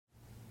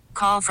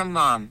call from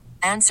mom.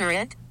 Answer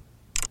it.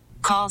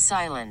 Call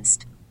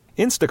silenced.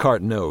 Instacart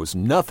knows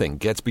nothing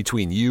gets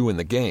between you and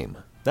the game.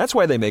 That's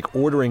why they make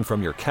ordering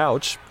from your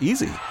couch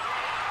easy.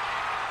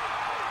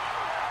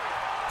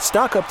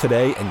 Stock up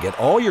today and get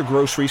all your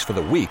groceries for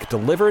the week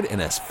delivered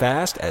in as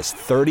fast as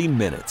 30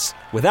 minutes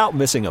without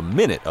missing a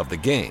minute of the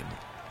game.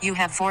 You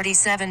have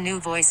 47 new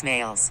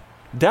voicemails.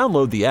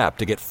 Download the app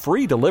to get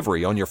free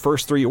delivery on your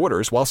first 3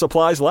 orders while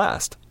supplies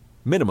last.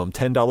 Minimum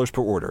 $10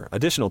 per order.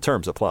 Additional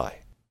terms apply.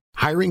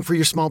 Hiring for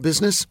your small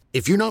business?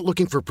 If you're not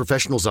looking for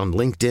professionals on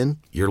LinkedIn,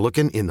 you're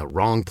looking in the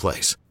wrong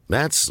place.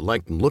 That's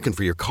like looking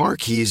for your car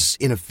keys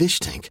in a fish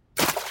tank.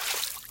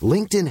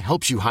 LinkedIn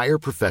helps you hire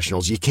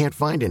professionals you can't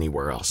find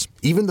anywhere else,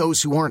 even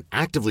those who aren't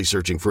actively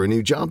searching for a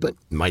new job but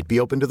might be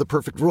open to the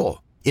perfect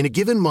role. In a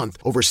given month,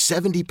 over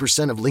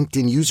 70% of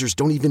LinkedIn users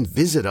don't even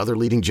visit other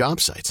leading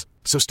job sites.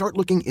 So start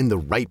looking in the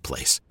right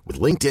place. With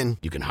LinkedIn,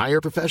 you can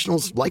hire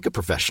professionals like a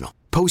professional.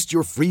 Post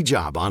your free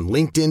job on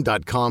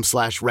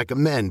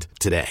linkedin.com/recommend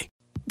today.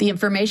 The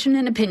information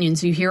and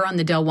opinions you hear on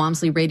the Del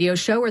Walmsley radio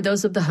show are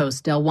those of the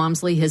host, Del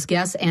Walmsley, his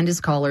guests, and his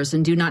callers,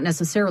 and do not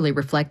necessarily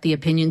reflect the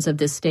opinions of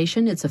this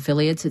station, its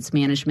affiliates, its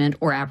management,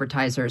 or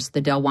advertisers.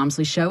 The Del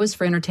Walmsley show is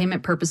for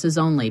entertainment purposes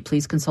only.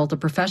 Please consult a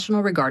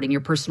professional regarding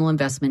your personal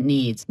investment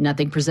needs.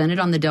 Nothing presented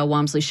on the Del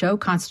Walmsley show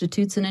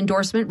constitutes an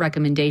endorsement,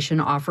 recommendation,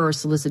 offer, or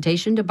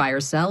solicitation to buy or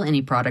sell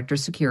any product or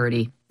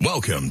security.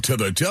 Welcome to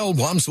the Del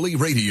Walmsley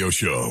radio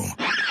show.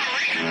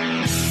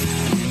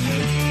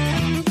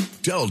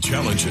 Del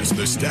challenges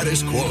the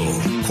status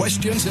quo,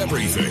 questions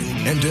everything,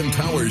 and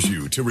empowers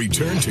you to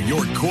return to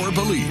your core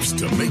beliefs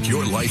to make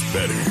your life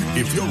better.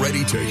 If you're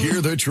ready to hear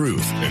the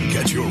truth and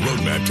get your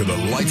roadmap to the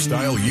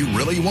lifestyle you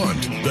really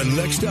want, the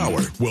next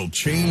hour will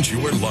change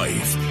your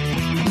life.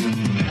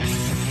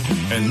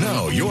 And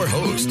now your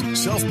host,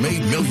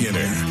 self-made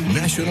millionaire,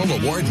 national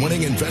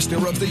award-winning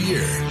investor of the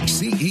year,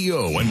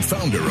 CEO and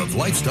founder of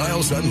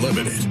Lifestyles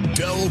Unlimited,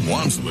 Del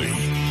Walmsley.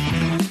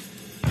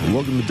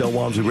 Welcome to Del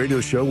Walmsley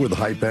Radio Show, where the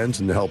hype ends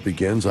and the help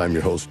begins. I'm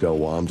your host, Del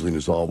Walmsley, and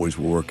as always,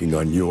 we're working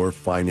on your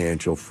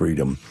financial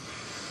freedom.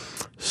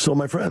 So,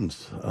 my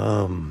friends,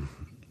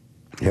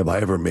 have I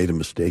ever made a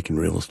mistake in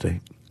real estate?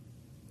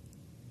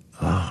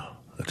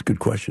 That's a good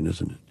question,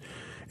 isn't it?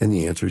 And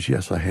the answer is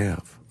yes, I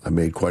have. I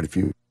made quite a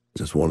few.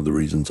 That's one of the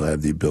reasons I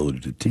have the ability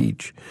to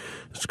teach.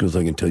 It's because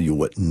I can tell you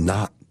what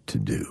not to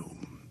do.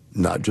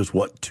 Not just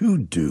what to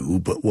do,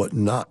 but what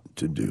not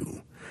to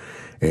do.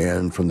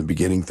 And from the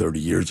beginning, 30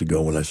 years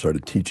ago, when I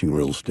started teaching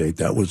real estate,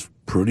 that was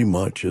pretty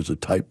much as a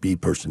type B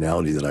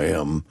personality that I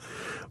am,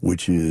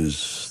 which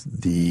is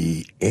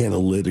the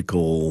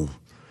analytical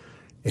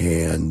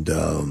and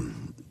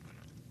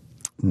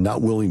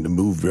not willing to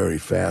move very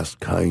fast,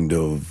 kind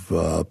of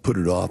put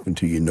it off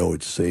until you know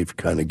it's safe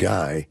kind of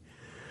guy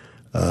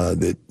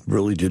that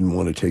really didn't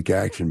want to take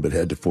action but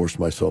had to force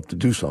myself to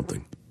do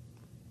something.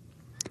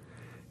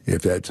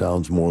 If that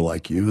sounds more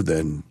like you,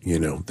 then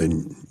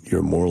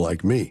you're more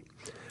like me.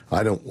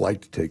 I don't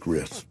like to take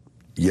risks,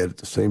 yet at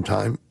the same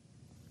time,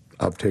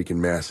 I've taken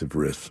massive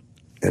risks.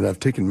 And I've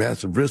taken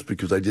massive risks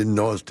because I didn't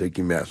know I was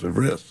taking massive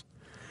risks.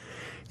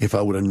 If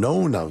I would have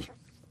known I was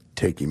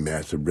taking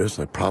massive risks,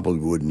 I probably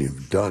wouldn't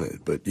have done it.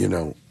 But,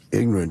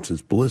 ignorance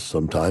is bliss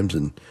sometimes,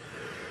 and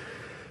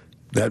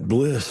that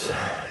bliss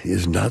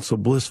is not so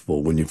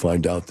blissful when you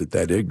find out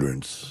that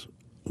ignorance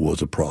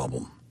was a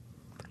problem.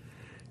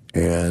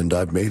 And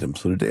I've made them.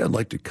 So today I'd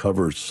like to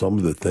cover some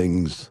of the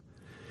things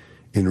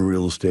in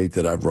real estate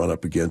that I've run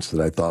up against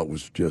that I thought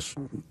was just,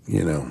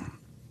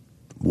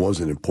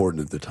 wasn't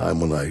important at the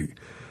time when I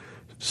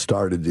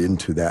started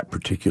into that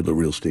particular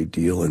real estate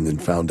deal, and then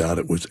found out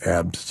it was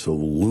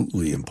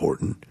absolutely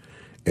important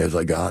as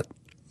I got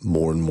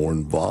more and more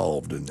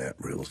involved in that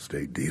real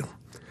estate deal.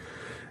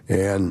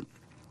 And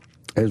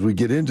as we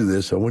get into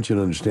this, I want you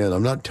to understand,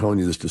 I'm not telling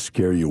you this to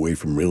scare you away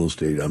from real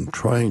estate. I'm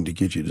trying to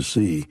get you to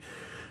see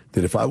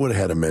that if I would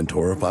have had a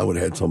mentor, if I would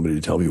have had somebody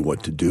to tell me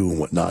what to do and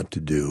what not to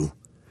do,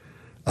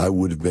 I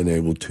would have been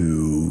able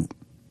to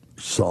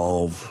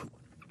solve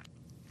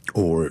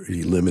or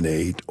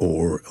eliminate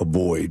or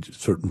avoid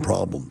certain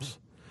problems.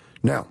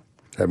 Now,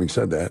 having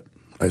said that,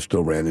 I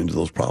still ran into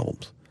those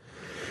problems.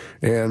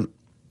 And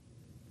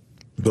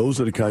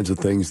those are the kinds of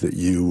things that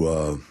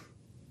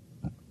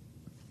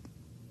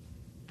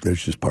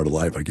it's just part of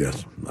life, I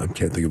guess. I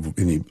can't think of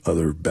any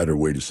other better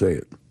way to say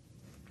it.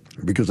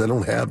 Because I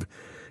don't have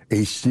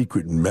a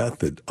secret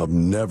method of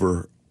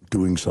never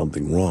doing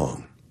something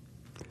wrong.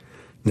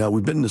 Now,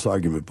 we've been in this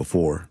argument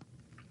before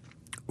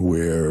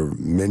where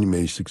many,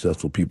 many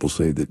successful people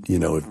say that,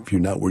 if you're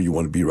not where you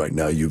want to be right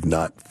now, you've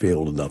not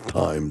failed enough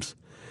times.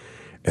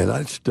 And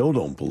I still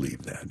don't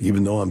believe that,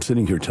 even though I'm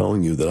sitting here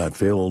telling you that I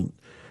failed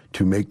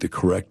to make the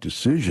correct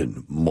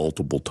decision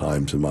multiple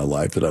times in my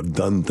life, that I've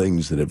done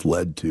things that have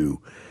led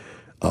to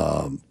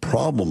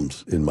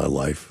problems in my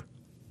life.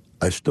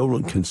 I still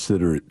don't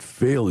consider it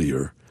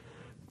failure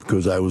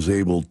because I was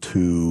able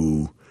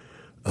to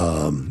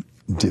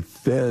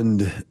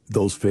defend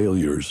those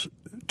failures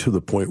to the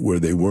point where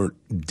they weren't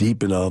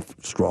deep enough,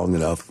 strong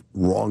enough,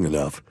 wrong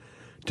enough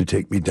to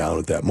take me down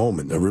at that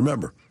moment. Now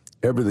remember,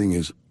 everything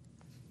is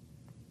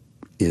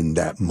in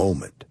that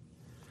moment.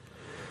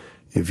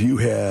 If you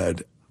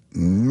had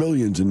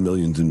millions and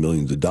millions and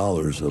millions of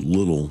dollars, a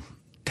little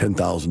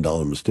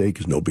 $10,000 mistake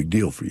is no big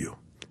deal for you.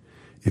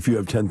 If you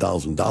have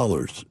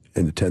 $10,000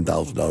 and the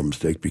 $10,000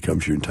 mistake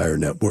becomes your entire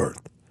net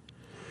worth.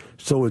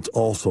 So it's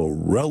also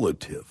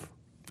relative.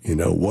 You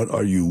know, what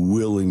are you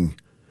willing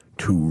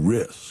to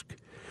risk?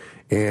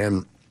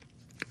 And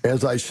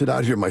as I sit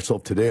out here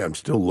myself today, I'm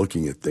still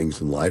looking at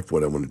things in life,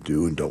 what I want to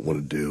do and don't want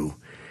to do,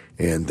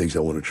 and things I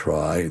want to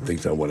try and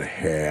things I want to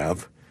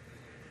have.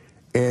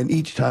 And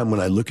each time when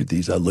I look at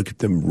these, I look at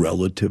them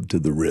relative to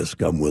the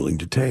risk I'm willing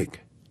to take.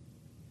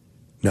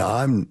 Now,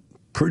 I'm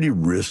pretty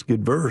risk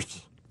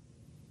adverse,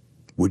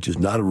 which is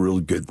not a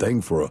really good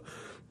thing for a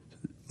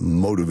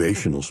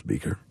motivational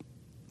speaker,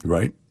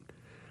 right?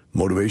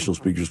 Motivational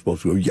speakers are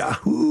supposed to go,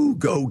 yahoo,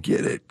 go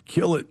get it,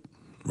 kill it,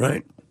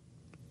 right?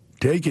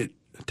 Take it,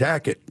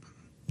 attack it,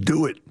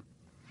 do it.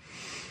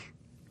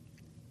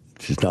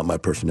 It's just not my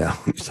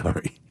personality,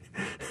 sorry.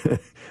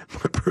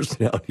 My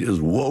personality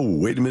is, whoa,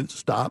 wait a minute,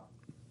 stop,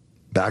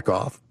 back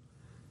off.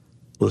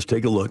 Let's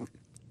take a look.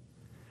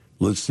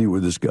 Let's see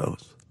where this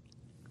goes.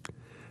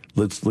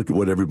 Let's look at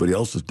what everybody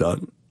else has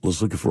done.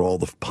 Let's look for all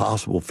the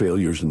possible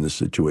failures in this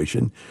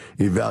situation.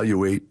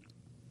 Evaluate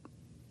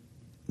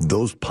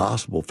those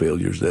possible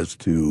failures as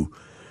to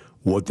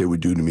what they would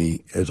do to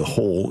me as a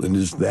whole, and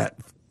is that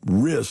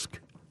risk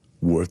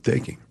worth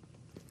taking?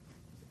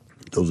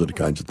 Those are the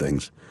kinds of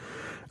things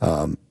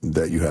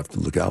that you have to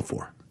look out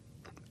for.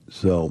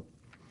 So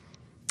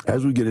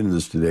as we get into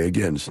this today,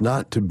 again, it's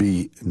not to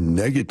be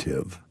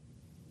negative.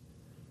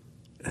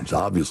 It's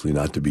obviously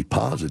not to be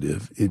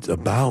positive. It's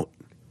about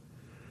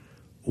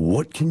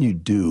what can you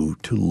do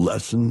to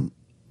lessen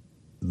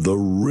the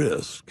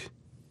risk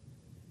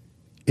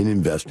in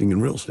investing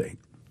in real estate,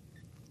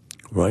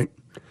 right?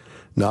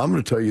 Now, I'm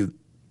going to tell you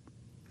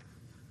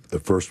the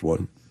first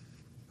one,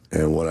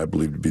 and what I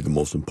believe to be the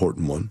most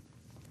important one,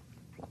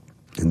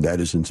 and that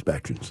is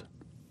inspections.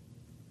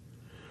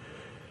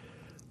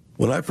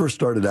 When I first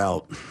started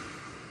out,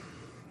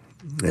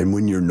 and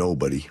when you're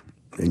nobody,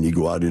 and you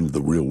go out into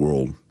the real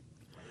world,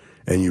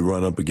 and you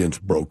run up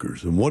against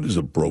brokers. And what is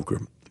a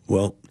broker?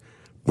 Well,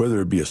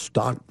 whether it be a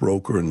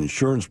stockbroker, an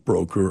insurance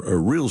broker, or a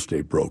real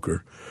estate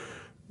broker,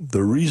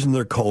 the reason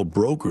they're called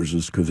brokers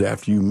is because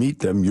after you meet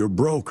them, you're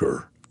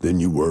broker than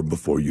you were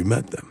before you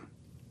met them.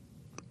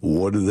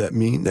 What does that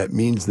mean? That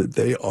means that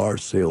they are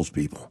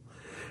salespeople,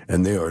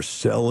 and they are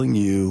selling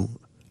you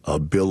a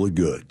bill of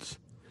goods.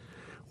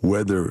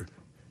 Whether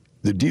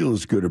the deal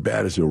is good or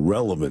bad is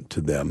irrelevant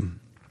to them,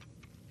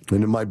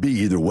 and it might be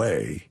either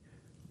way,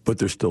 but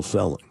they're still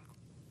selling.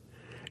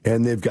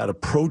 And they've got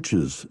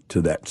approaches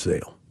to that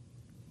sale.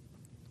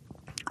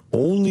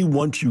 Only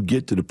once you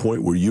get to the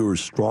point where you're as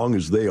strong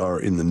as they are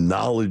in the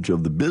knowledge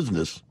of the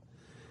business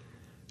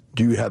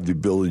do you have the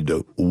ability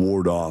to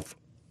ward off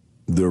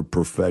their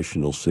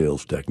professional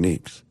sales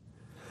techniques.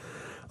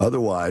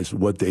 Otherwise,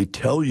 what they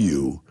tell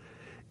you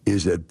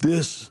is that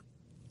this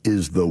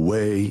is the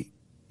way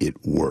it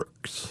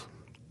works.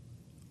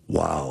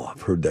 Wow,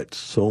 I've heard that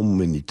so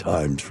many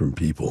times from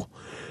people.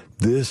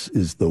 This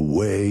is the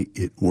way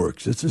it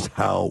works. This is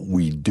how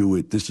we do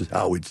it. This is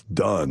how it's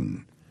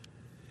done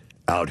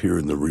out here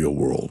in the real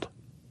world.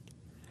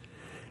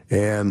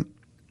 And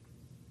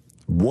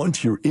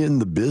once you're in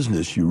the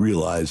business, you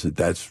realize that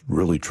that's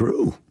really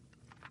true.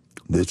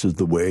 This is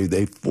the way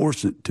they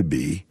force it to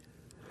be.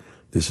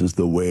 This is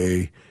the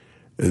way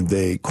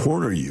they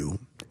corner you.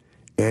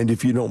 And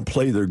if you don't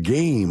play their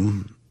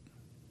game,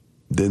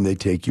 then they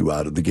take you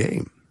out of the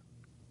game.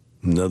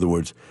 In other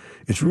words,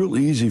 it's real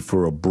easy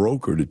for a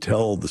broker to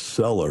tell the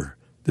seller,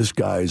 this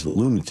guy's a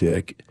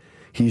lunatic.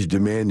 He's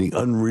demanding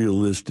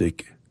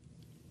unrealistic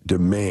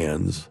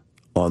demands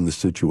on the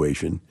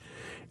situation,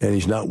 and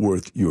he's not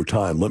worth your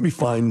time. Let me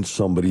find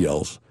somebody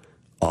else,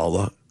 a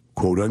la,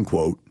 quote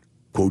unquote,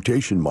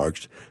 quotation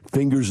marks,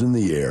 fingers in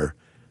the air.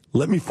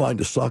 Let me find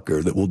a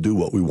sucker that will do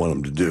what we want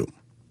him to do,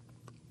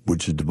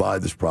 which is to buy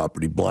this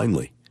property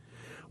blindly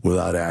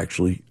without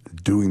actually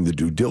doing the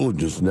due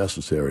diligence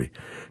necessary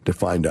to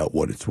find out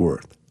what it's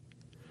worth.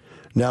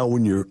 Now,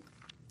 when you're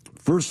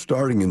first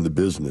starting in the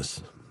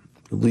business,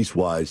 at least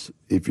wise,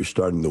 if you're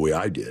starting the way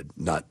I did,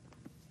 not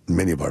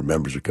many of our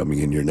members are coming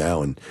in here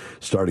now and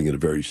starting at a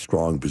very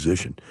strong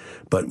position.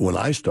 But when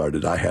I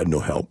started, I had no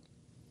help,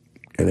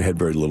 and I had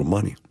very little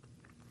money.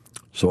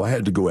 So I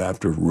had to go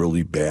after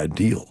really bad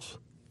deals.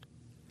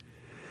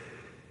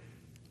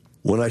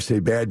 When I say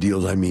bad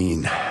deals, I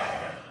mean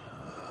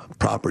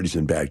properties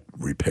in bad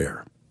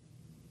repair,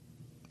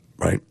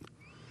 right?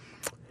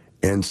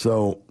 And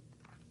so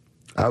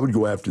I would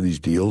go after these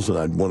deals, and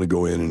I'd want to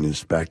go in and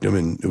inspect them,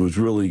 and it was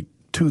really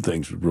two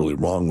things were really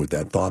wrong with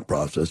that thought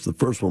process. The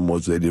first one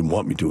was they didn't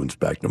want me to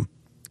inspect them.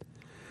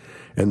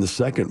 And the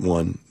second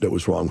one that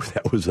was wrong with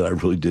that was that I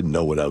really didn't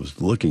know what I was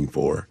looking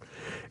for.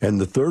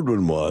 And the third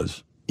one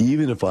was,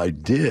 even if I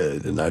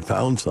did and I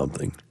found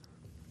something,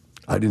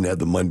 I didn't have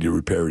the money to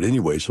repair it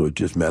anyway, so it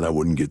just meant I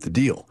wouldn't get the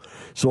deal.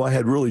 So I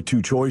had really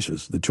two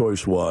choices. The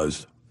choice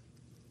was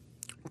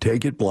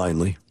take it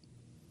blindly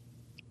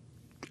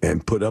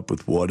and put up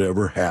with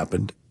whatever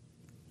happened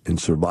and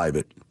survive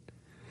it,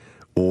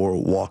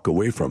 or walk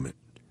away from it.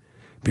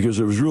 Because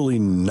there was really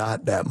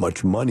not that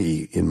much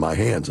money in my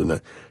hands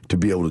to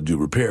be able to do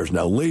repairs.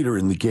 Now, later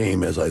in the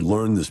game, as I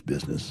learned this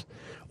business,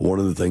 one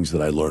of the things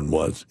that I learned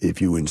was if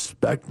you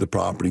inspect the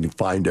property and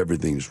find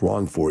everything's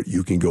wrong for it,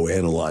 you can go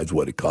analyze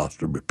what it costs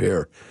to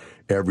repair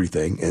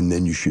everything, and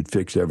then you should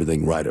fix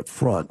everything right up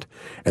front.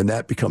 And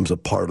that becomes a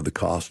part of the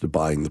cost of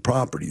buying the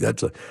property.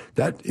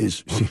 That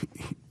is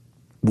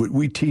what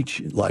we teach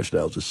in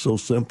Lifestyles is so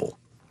simple.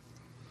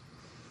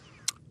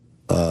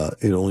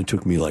 It only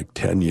took me like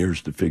 10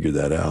 years to figure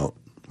that out,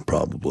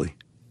 probably.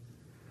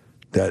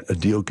 That a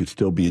deal could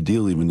still be a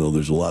deal even though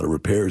there's a lot of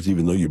repairs,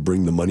 even though you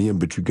bring the money in,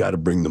 but you got to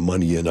bring the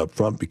money in up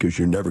front because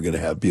you're never going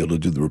to be able to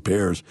do the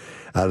repairs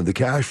out of the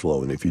cash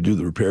flow. And if you do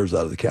the repairs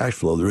out of the cash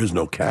flow, there is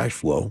no cash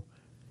flow.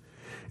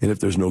 And if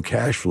there's no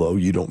cash flow,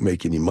 you don't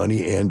make any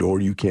money and or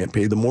you can't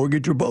pay the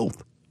mortgage or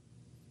both.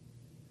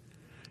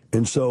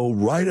 And so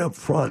right up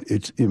front,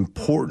 it's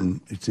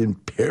important, it's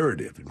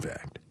imperative, in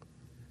fact,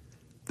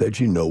 that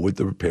you know what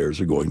the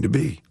repairs are going to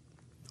be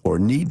or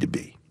need to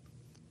be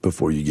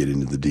before you get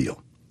into the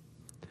deal.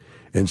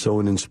 And so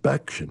an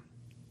inspection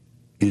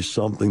is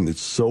something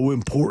that's so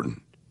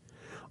important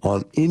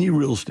on any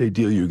real estate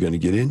deal you're going to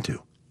get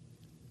into.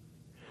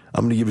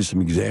 I'm going to give you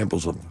some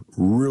examples of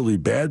really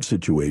bad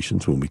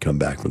situations when we come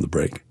back from the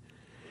break,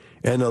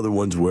 and other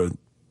ones where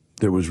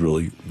there was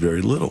really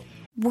very little.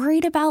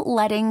 Worried about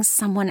letting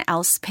someone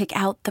else pick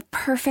out the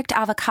perfect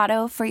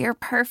avocado for your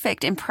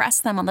perfect impress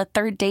them on the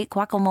third date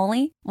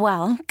guacamole?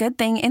 Well, good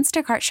thing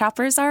Instacart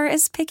shoppers are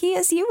as picky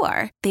as you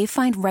are. They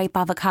find ripe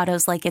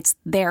avocados like it's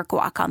their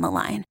guac on the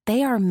line.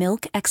 They are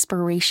milk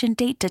expiration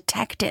date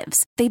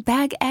detectives. They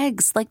bag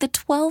eggs like the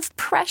 12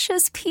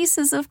 precious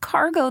pieces of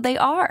cargo they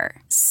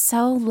are.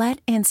 So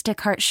let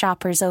Instacart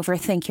shoppers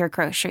overthink your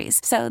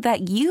groceries so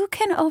that you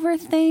can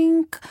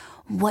overthink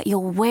what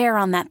you'll wear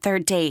on that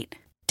third date.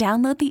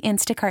 Download the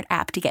Instacart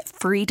app to get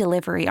free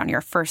delivery on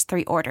your first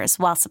 3 orders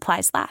while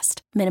supplies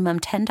last. Minimum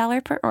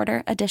 $10 per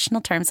order.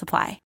 Additional terms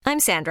apply. I'm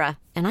Sandra,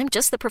 and I'm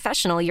just the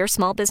professional your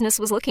small business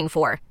was looking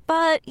for.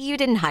 But you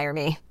didn't hire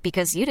me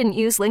because you didn't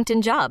use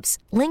LinkedIn Jobs.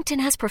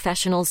 LinkedIn has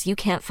professionals you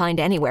can't find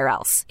anywhere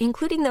else,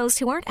 including those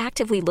who aren't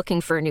actively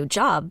looking for a new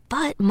job,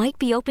 but might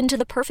be open to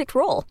the perfect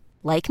role,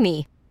 like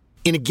me.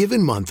 In a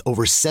given month,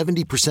 over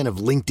 70% of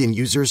LinkedIn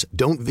users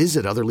don't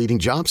visit other leading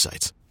job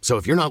sites. So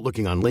if you're not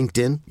looking on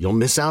LinkedIn, you'll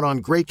miss out on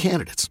great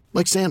candidates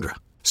like Sandra.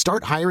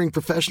 Start hiring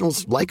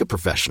professionals like a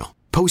professional.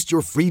 Post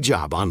your free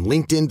job on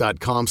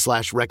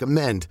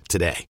linkedin.com/recommend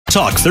today.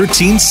 Talk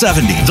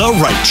 1370, the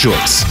right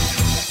choice.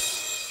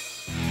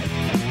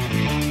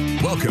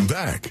 Welcome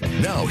back.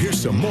 Now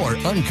here's some more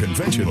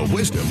unconventional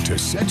wisdom to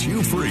set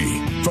you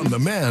free from the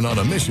man on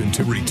a mission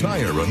to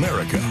retire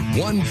America,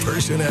 one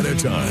person at a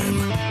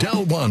time,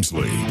 Del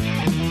Walmsley.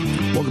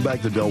 Welcome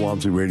back to the Del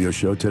Walmsley Radio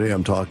Show. Today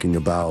I'm talking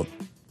about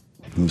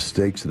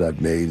mistakes that I've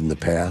made in the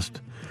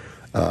past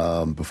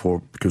before,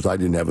 because I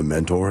didn't have a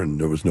mentor and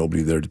there was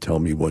nobody there to tell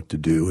me what to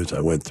do as I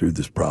went through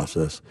this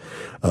process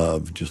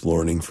of just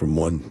learning from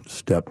one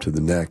step to the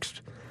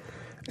next.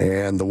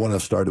 And the one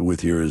I've started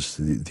with here is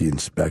the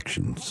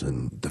inspections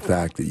and the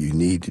fact that you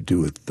need to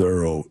do a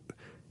thorough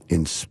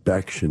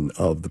inspection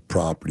of the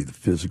property, the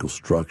physical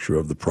structure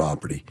of the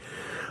property.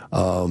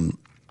 In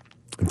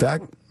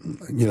fact,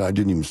 I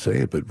didn't even say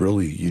it, but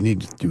really you need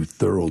to do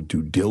thorough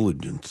due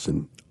diligence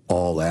in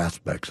all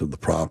aspects of the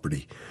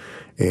property.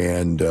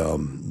 And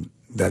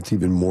that's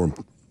even more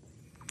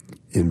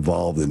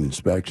involved in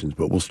inspections,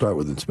 but we'll start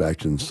with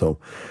inspections. So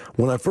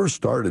when I first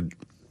started,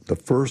 the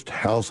first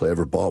house I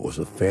ever bought was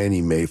a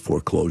Fannie Mae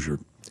foreclosure.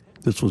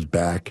 This was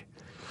back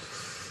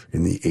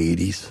in the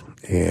 80s,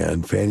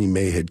 and Fannie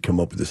Mae had come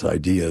up with this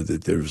idea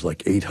that there was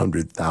like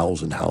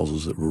 800,000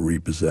 houses that were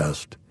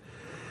repossessed.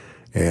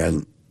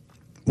 And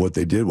what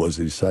they did was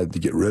they decided to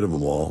get rid of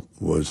them all,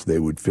 was they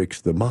would fix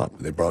them up.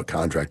 They brought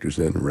contractors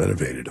in and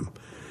renovated them,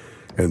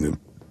 and then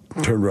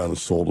turned around and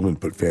sold them and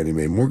put Fannie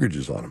Mae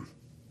mortgages on them.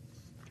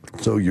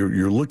 So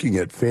you're looking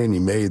at Fannie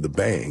Mae, the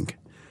bank,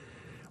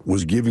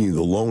 was giving you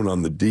the loan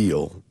on the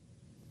deal,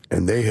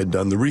 and they had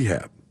done the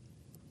rehab.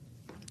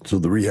 So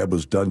the rehab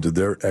was done to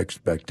their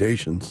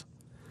expectations,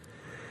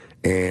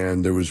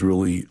 and there was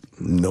really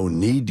no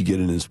need to get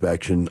an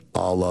inspection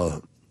a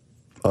la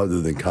other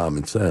than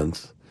common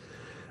sense,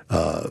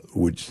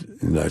 when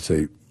I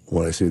say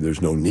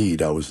there's no need,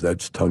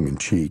 that's tongue in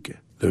cheek.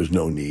 There's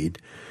no need,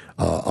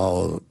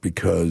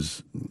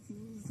 because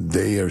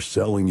they are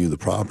selling you the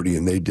property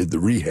and they did the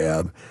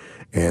rehab,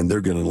 and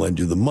they're going to lend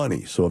you the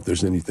money. So if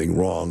there's anything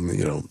wrong,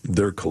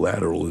 their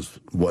collateral is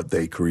what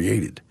they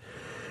created.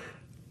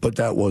 But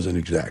that wasn't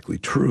exactly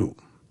true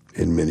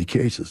in many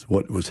cases.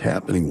 What was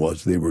happening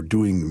was they were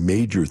doing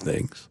major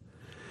things.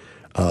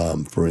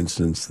 For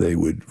instance, they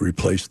would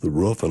replace the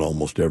roof on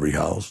almost every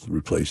house,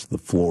 replace the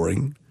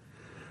flooring,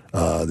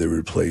 they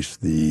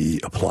replaced the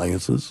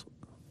appliances,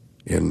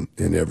 in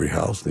every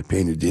house. They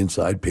painted the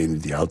inside,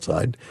 painted the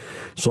outside.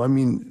 So, I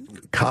mean,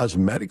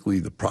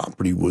 cosmetically, the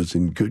property was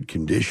in good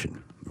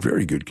condition,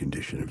 very good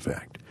condition, in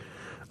fact,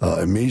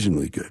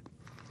 amazingly good.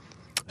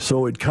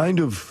 So it kind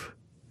of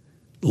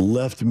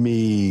left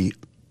me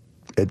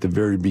at the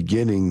very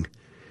beginning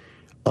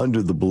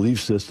under the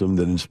belief system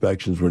that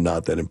inspections were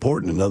not that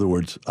important. In other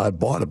words, I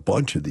bought a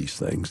bunch of these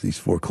things, these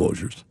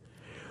foreclosures.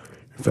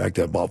 In fact,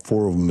 I bought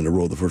 4 of them in a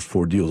row. The first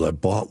 4 deals I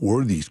bought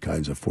were these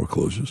kinds of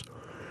foreclosures.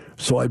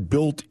 So I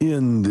built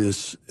in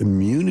this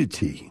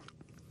immunity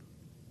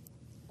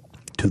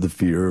to the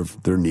fear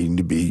of there needing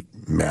to be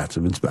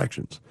massive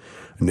inspections.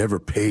 I never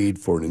paid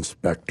for an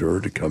inspector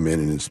to come in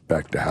and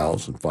inspect a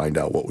house and find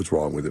out what was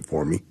wrong with it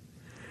for me.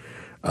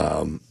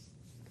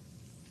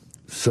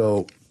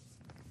 So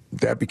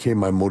that became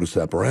my modus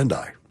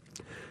operandi.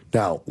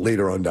 Now,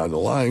 later on down the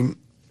line,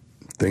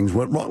 things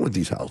went wrong with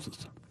these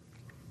houses.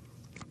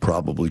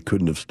 Probably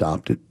couldn't have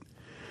stopped it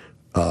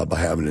by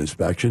having an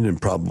inspection,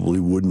 and probably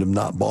wouldn't have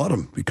not bought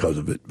them because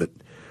of it. But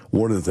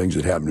one of the things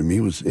that happened to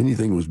me was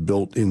anything was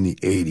built in the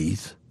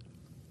 80s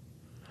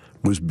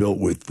was built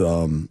with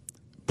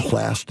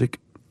plastic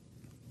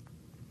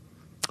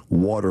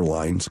water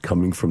lines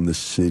coming from the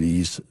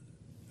city's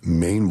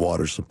main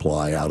water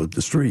supply out at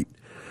the street.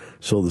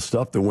 So the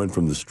stuff that went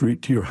from the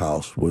street to your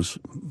house was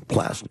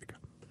plastic.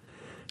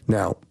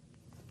 Now,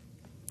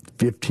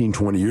 15,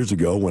 20 years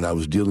ago when I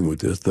was dealing with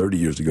this, 30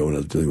 years ago when I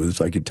was dealing with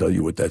this, I could tell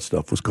you what that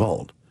stuff was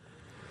called.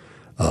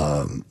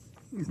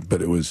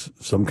 But it was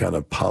some kind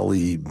of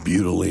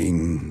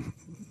polybutylene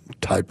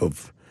type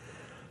of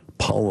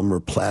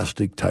polymer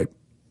plastic type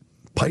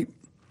pipe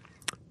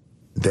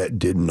that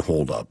didn't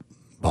hold up,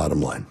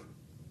 bottom line.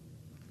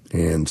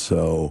 And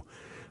so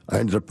I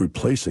ended up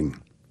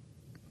replacing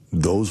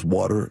those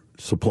water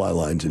supply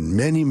lines in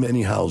many,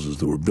 many houses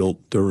that were built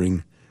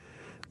during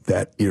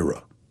that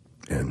era.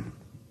 And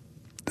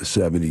the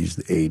 70s,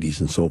 the 80s,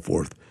 and so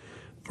forth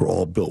were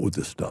all built with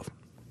this stuff.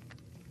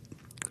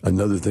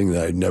 Another thing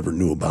that I never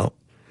knew about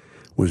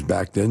was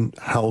back then,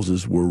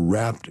 houses were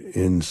wrapped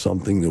in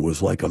something that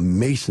was like a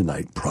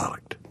masonite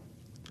product.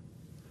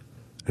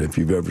 And if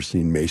you've ever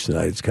seen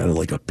masonite, it's kind of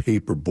like a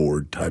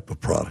paperboard type of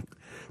product.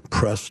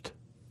 Pressed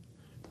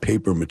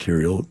paper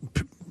material,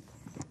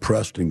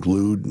 pressed and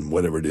glued and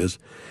whatever it is.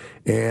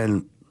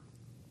 And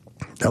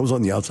that was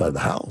on the outside of the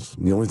house.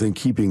 And the only thing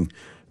keeping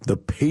the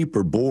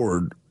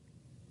paperboard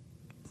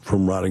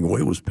from rotting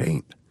away was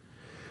paint.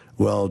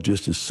 Well,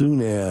 just as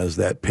soon as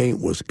that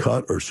paint was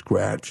cut or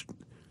scratched,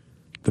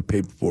 the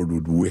paperboard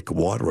would wick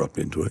water up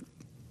into it.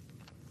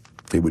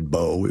 It would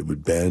bow, it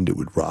would bend, it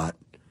would rot.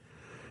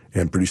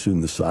 And pretty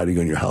soon the siding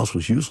on your house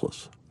was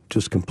useless,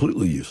 just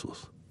completely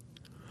useless.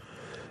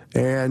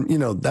 And, you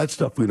know, that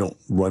stuff we don't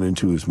run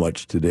into as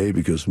much today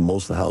because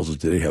most of the houses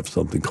today have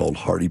something called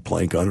hardy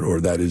plank on it, or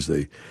that is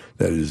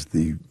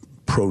the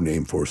pro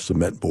name for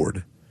cement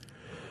board.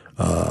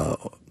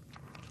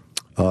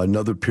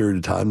 Another period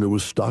of time, there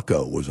was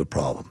stucco was a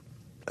problem.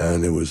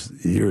 And it was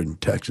here in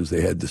Texas,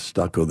 they had this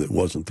stucco that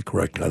wasn't the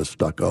correct kind of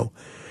stucco.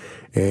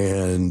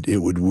 And it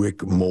would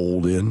wick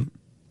mold in,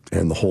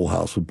 and the whole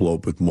house would blow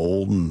up with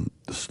mold, and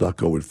the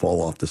stucco would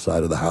fall off the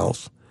side of the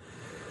house.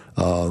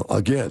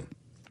 Again,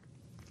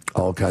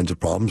 all kinds of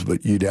problems,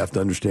 but you'd have to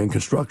understand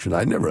construction.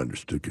 I never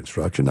understood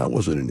construction. I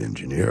wasn't an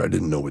engineer. I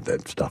didn't know what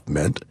that stuff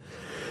meant.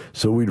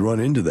 So we'd run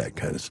into that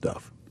kind of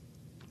stuff.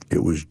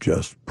 It was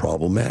just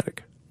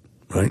problematic,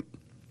 right?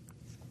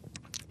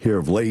 Here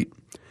of late,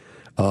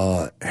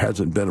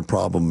 hasn't been a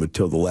problem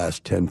until the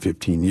last 10,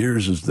 15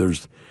 years, is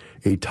there's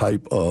a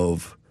type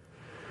of,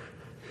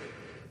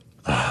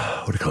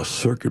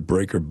 circuit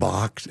breaker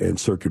box and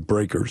circuit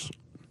breakers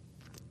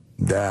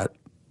that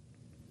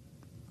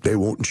they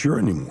won't insure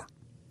anymore.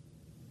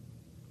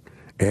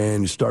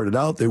 And it started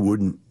out, they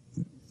wouldn't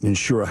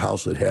insure a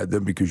house that had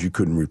them because you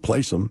couldn't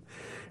replace them.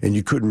 And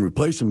you couldn't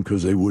replace them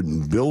because they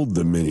wouldn't build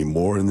them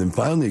anymore. And then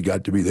finally it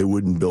got to be they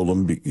wouldn't build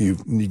them. You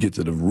get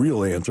to the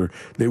real answer,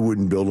 they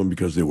wouldn't build them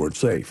because they weren't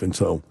safe. And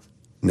so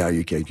now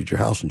you can't get your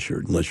house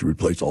insured unless you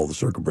replace all the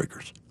circuit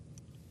breakers.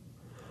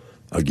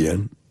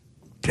 Again,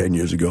 10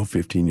 years ago,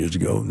 15 years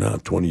ago,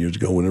 20 years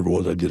ago, whenever it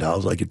was I did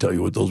houses, I could tell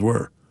you what those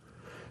were.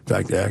 In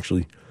fact,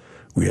 actually,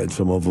 we had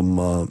some of them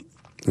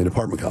in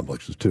apartment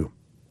complexes too.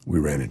 We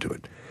ran into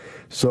it.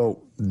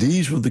 So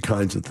these were the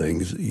kinds of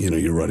things,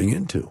 you're running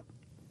into.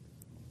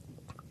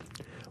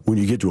 When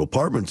you get to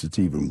apartments, it's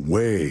even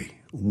way,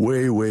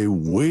 way, way,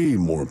 way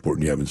more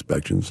important you have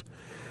inspections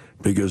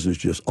because there's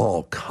just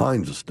all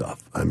kinds of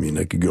stuff. I mean,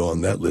 I could go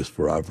on that list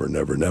forever and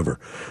ever and ever.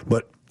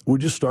 But we're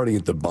just starting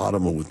at the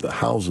bottom with the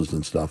houses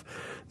and stuff,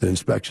 the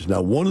inspections.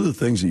 Now, one of the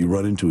things that you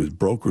run into is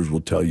brokers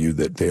will tell you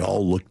that they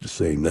all look the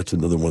same. That's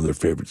another one of their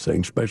favorite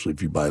sayings, especially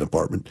if you buy an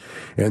apartment.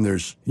 And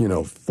there's,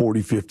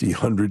 40, 50,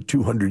 100,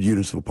 200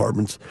 units of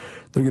apartments.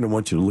 They're going to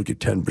want you to look at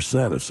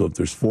 10%. So if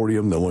there's 40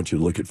 of them, they'll want you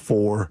to look at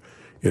 4.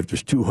 If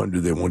there's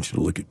 200, they want you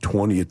to look at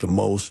 20 at the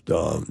most.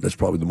 That's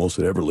probably the most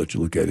they'd ever let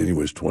you look at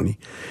anyways, 20.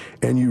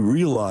 And you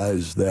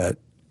realize that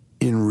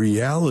in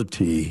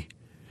reality,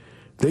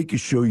 They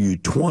could show you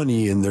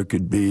 20, and there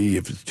could be,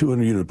 if it's a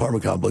 200-unit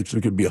apartment complex,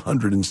 there could be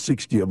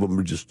 160 of them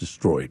are just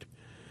destroyed.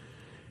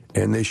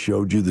 And they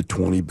showed you the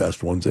 20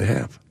 best ones they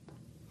have.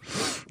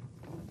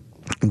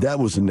 And that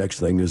was the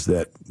next thing, is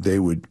that they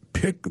would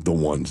pick the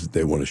ones that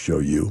they want to show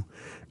you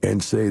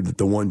and say that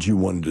the ones you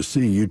wanted to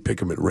see, you'd pick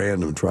them at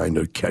random, trying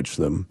to catch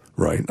them,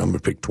 right? I'm going to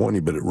pick 20,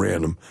 but at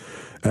random.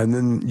 And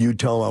then you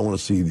tell them, I want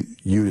to see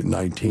Unit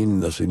 19,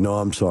 and they'll say, no,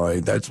 I'm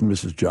sorry, that's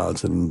Mrs.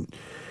 Johnson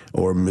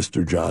or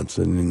Mr.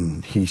 Johnson,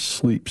 and he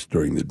sleeps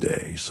during the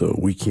day, so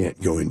we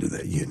can't go into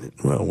that unit.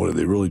 Well, what are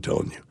they really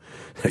telling you?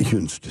 That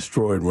unit's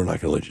destroyed, we're not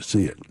going to let you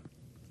see it.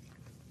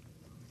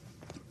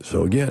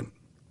 So again,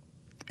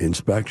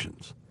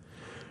 inspections.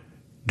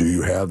 Do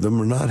you have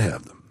them or not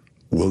have them?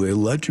 Will they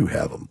let you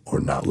have them or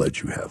not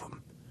let you have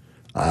them?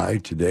 I,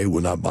 today,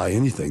 would not buy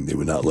anything they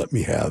would not let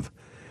me have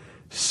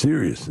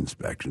serious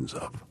inspections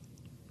of.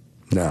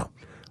 Now,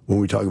 when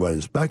we talk about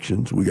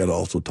inspections, we got to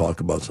also talk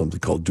about something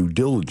called due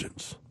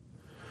diligence.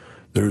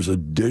 There's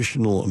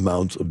additional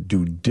amounts of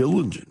due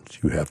diligence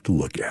you have to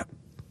look at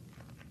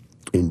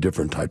in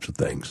different types of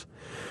things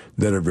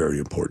that are very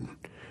important.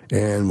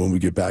 And when we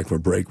get back from a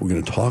break, we're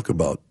going to talk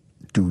about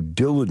due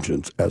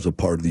diligence as a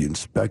part of the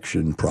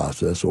inspection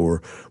process,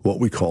 or what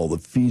we call the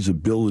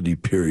feasibility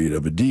period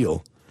of a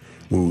deal,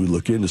 when we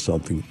look into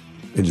something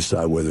and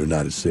decide whether or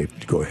not it's safe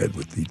to go ahead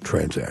with the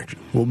transaction.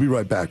 We'll be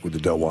right back with the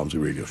Del Walmsley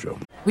Radio Show.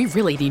 We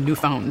really need new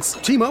phones.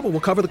 T-Mobile will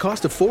cover the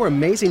cost of 4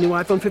 amazing new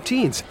iPhone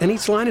 15s, and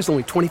each line is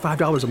only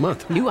 $25 a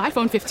month. New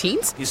iPhone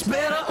 15s? It's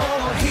better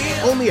over here.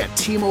 Only at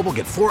T-Mobile,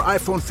 get 4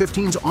 iPhone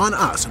 15s on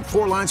us and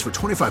 4 lines for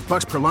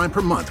 $25 per line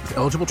per month with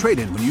eligible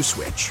trade-in when you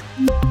switch.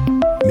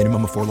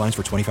 Minimum of 4 lines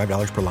for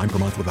 $25 per line per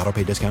month with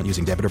autopay discount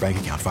using debit or bank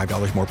account.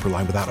 $5 more per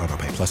line without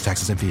autopay, plus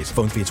taxes and fees.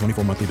 Phone fee at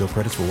 24 monthly bill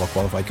credits for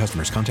well-qualified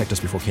customers. Contact us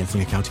before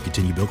canceling account to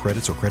continue bill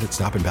credits or credit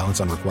stop and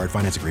balance on required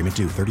finance agreement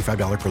due.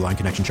 $35 per line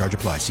connection charge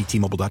applies. See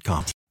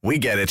T-Mobile.com. We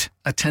get it.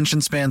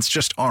 Attention spans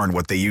just aren't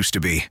what they used to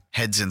be.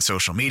 Heads in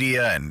social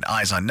media and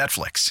eyes on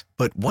Netflix.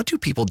 But what do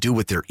people do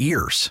with their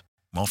ears?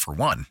 Well, for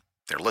one,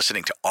 they're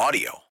listening to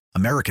audio.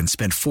 Americans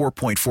spend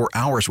 4.4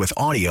 hours with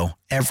audio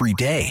every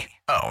day.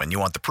 Oh, and you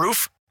want the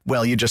proof?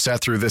 Well, you just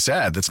sat through this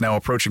ad that's now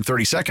approaching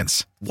 30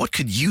 seconds. What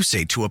could you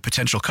say to a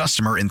potential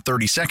customer in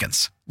 30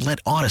 seconds? Let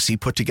Odyssey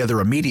put together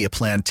a media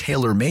plan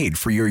tailor-made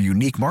for your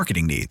unique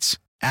marketing needs.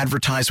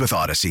 Advertise with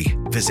Odyssey.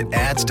 Visit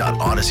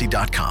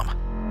ads.odyssey.com.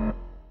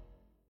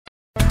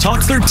 Talk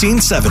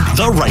 1370,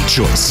 the right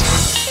choice.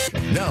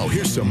 Now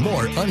here's some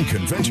more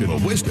unconventional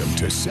wisdom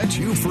to set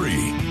you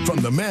free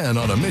from the man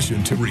on a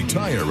mission to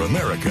retire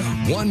America,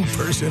 one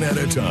person at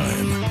a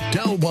time,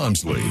 Del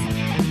Walmsley.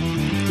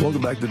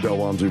 Welcome back to the Del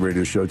Walmsley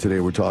Radio Show. Today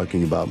we're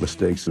talking about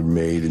mistakes I've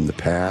made in the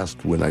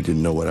past when I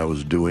didn't know what I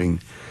was doing,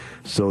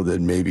 so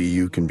that maybe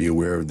you can be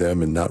aware of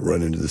them and not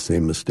run into the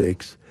same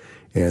mistakes.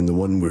 And the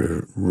one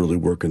we're really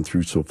working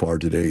through so far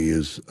today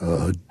is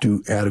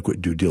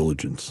adequate due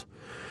diligence.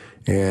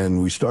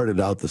 And we started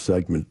out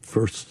the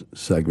first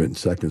segment and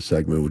second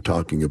segment, we're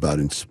talking about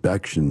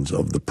inspections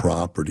of the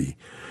property.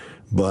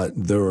 But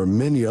there are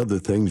many other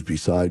things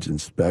besides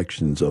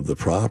inspections of the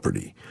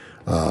property.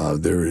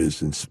 There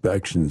is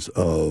inspections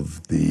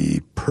of the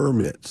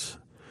permits,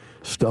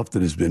 stuff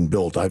that has been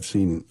built. I've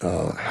seen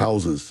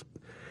houses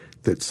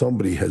that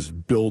somebody has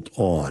built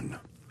on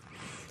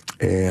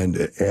and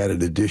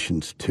added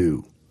additions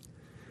to.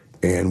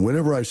 And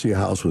whenever I see a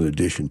house with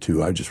addition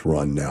to, I just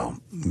run now.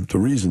 The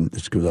reason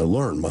is because I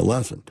learned my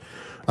lesson.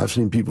 I've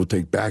seen people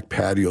take back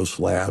patio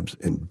slabs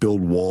and build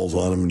walls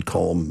on them and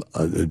call them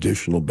an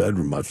additional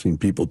bedroom. I've seen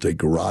people take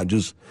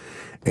garages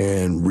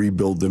and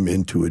rebuild them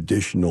into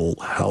additional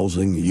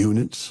housing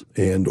units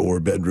and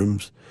or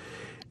bedrooms.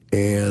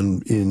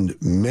 And in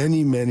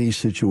many, many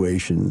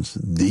situations,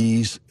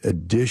 these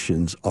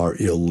additions are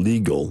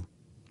illegal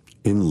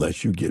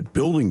unless you get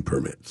building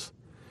permits.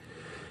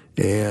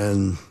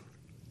 And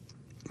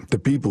the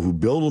people who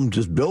build them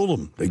just build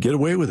them. They get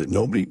away with it.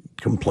 Nobody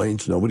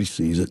complains. Nobody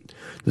sees it.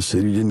 The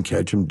city didn't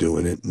catch them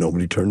doing it.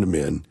 Nobody turned them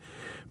in.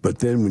 But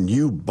then when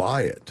you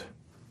buy it,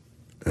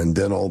 and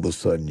then all of a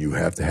sudden you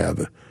have to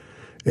have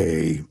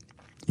a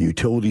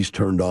utilities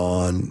turned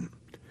on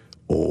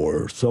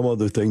or some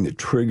other thing that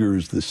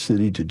triggers the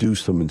city to do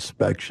some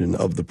inspection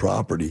of the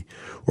property,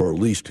 or at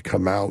least to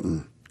come out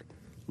and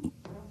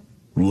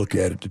look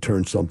at it to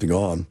turn something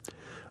on,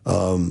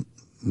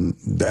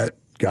 that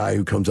guy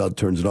who comes out and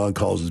turns it on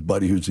calls his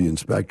buddy who's the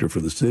inspector for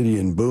the city,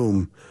 and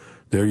boom,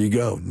 there you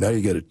go. Now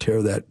you got to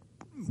tear that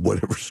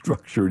whatever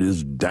structure it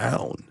is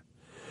down.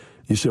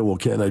 You say, well,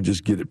 can't I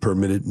just get it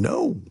permitted?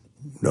 No,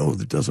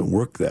 that doesn't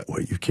work that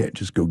way. You can't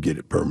just go get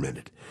it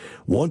permitted.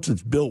 Once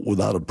it's built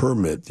without a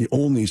permit, the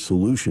only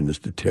solution is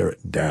to tear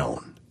it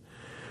down.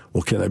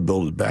 Well, can I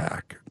build it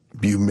back?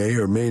 You may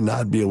or may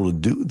not be able to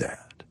do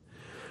that.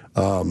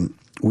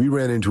 We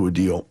ran into a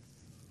deal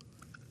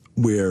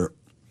where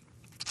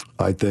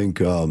I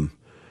think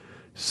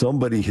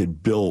somebody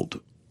had built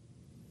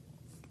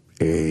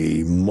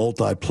a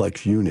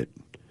multiplex unit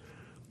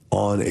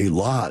on a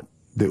lot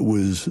that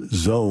was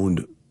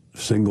zoned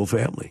single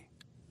family.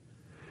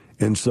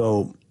 And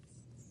so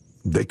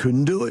they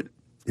couldn't do it.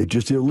 It's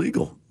just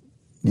illegal.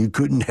 You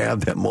couldn't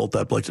have that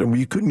multiplex. I mean,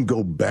 you couldn't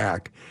go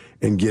back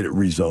and get it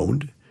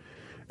rezoned.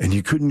 And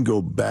you couldn't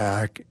go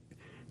back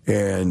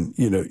and,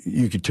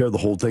 you could tear the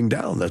whole thing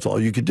down. That's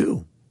all you could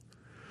do.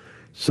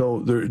 So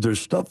there's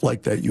stuff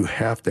like that you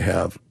have to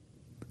have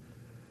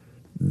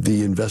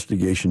the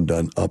investigation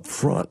done up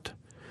front.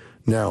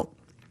 Now,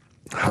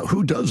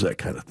 who does that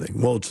kind of thing?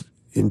 Well,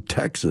 in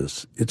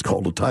Texas, it's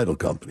called a title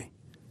company.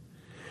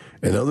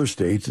 In other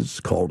states, it's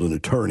called an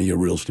attorney, a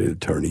real estate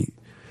attorney.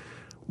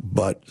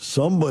 But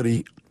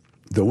the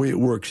way it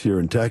works here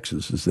in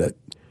Texas is that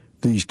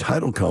these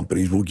title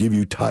companies will give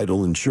you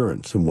title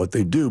insurance. And what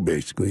they do,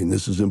 basically, and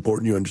this is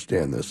important you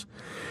understand this,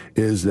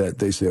 is that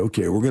they say,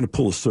 okay, we're going to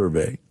pull a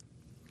survey,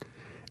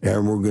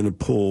 and we're going to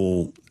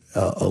pull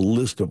a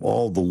list of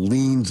all the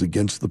liens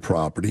against the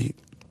property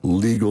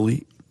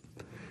legally,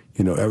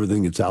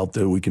 everything that's out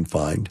there we can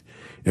find,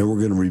 and we're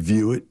going to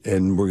review it,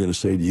 and we're going to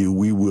say to you,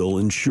 we will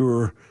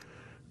insure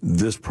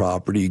this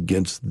property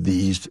against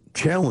these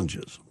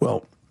challenges.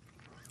 Well,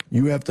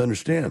 you have to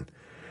understand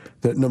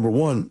that, number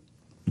one,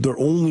 they're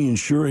only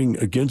insuring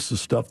against the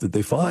stuff that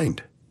they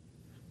find.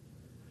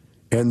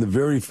 And the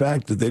very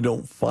fact that they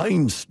don't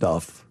find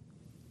stuff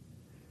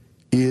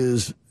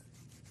is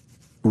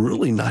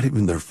really not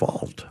even their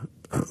fault.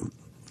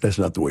 That's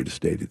not the way to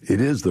state it. It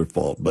is their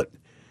fault, but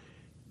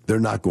they're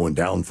not going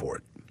down for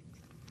it.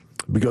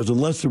 Because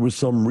unless there was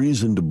some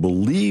reason to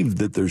believe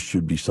that there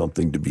should be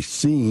something to be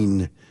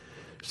seen,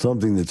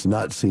 something that's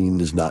not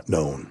seen is not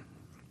known.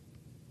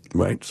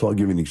 Right? So I'll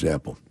give you an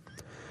example.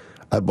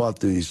 I bought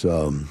these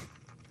 5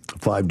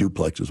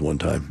 duplexes one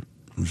time.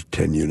 It was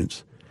 10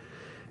 units.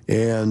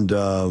 And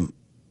owned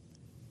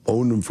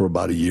them for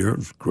about a year. It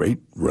was great.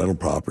 Rental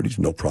properties,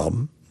 no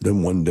problem.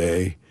 Then one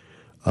day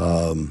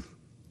there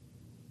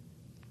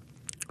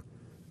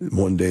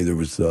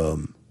was a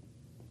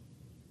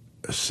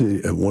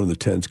city, one of the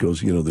tenants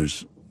goes,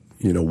 there's,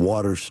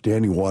 water,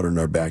 standing water in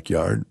our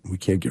backyard. We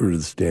can't get rid of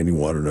the standing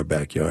water in our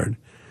backyard.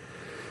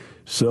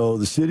 So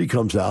the city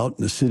comes out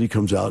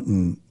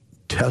and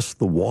tests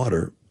the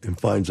water and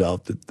finds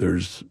out that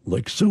there's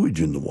like sewage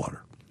in the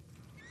water.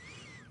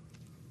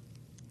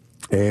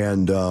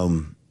 And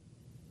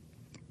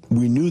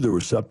we knew there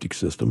were septic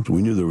systems.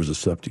 We knew there was a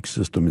septic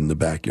system in the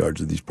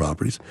backyards of these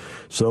properties.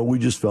 So we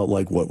just felt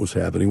like what was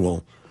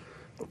happening,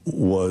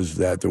 was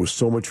that there was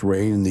so much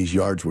rain and these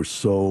yards were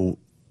so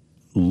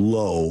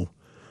low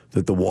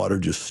that the water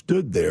just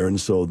stood there.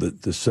 And so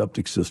that the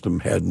septic system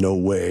had no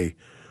way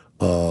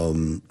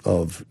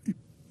of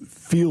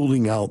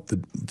fielding out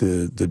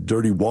the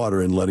dirty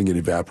water and letting it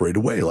evaporate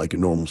away like a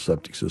normal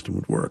septic system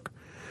would work.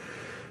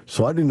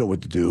 So I didn't know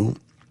what to do.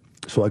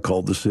 So I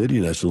called the city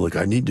and I said, look,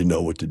 I need to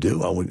know what to do.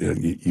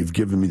 You've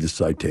given me the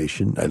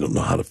citation. I don't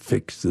know how to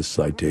fix this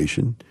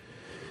citation.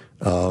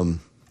 Can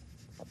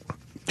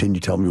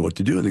you tell me what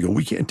to do? And they go,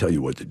 we can't tell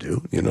you what to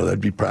do.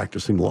 That'd be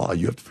practicing law.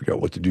 You have to figure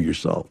out what to do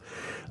yourself.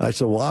 I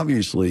said, well,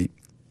 obviously,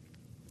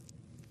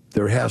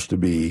 there has to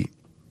be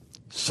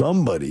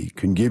somebody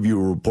can give you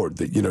a report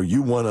that,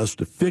 you want us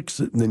to fix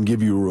it and then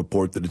give you a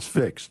report that it's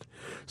fixed.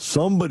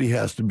 Somebody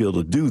has to be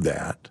able to do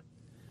that.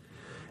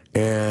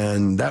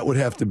 And that would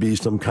have to be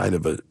some kind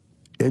of an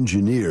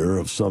engineer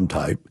of some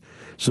type.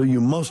 So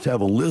you must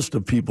have a list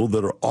of people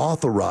that are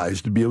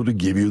authorized to be able to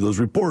give you those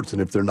reports.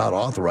 And if they're not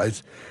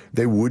authorized,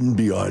 they wouldn't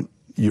be on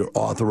your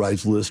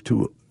authorized list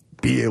to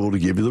be able to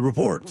give you the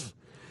reports.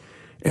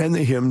 And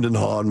they hemmed and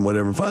hawed and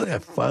whatever.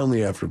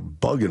 Finally, after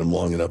bugging them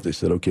long enough, they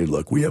said, okay,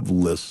 look, we have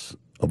lists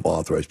of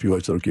authorized people. I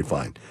said, okay,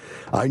 fine.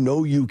 I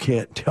know you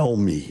can't tell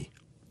me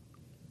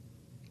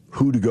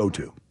who to go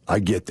to. I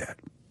get that.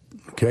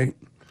 Okay?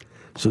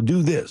 So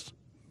do this.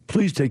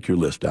 Please take your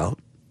list out.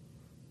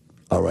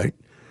 All right?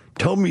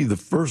 Tell me the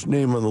first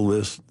name on the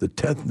list, the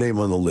 10th name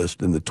on the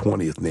list, and the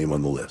 20th name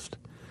on the list.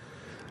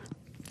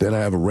 Then I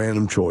have a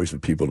random choice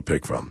of people to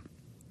pick from.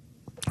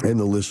 And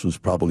the list was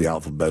probably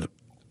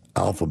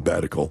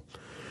alphabetical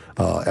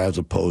as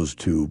opposed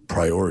to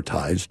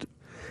prioritized.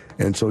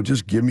 And so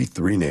just give me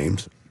 3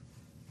 names,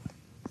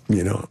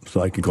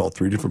 so I can call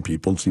 3 different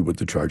people and see what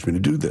they charge me to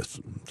do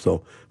this.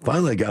 So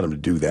finally I got them to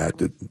do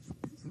that,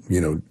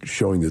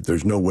 showing that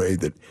there's no way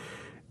that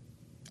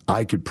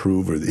I could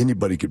prove or that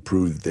anybody could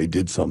prove that they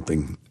did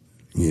something,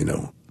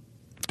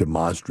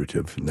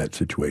 demonstrative in that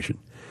situation.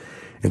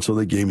 And so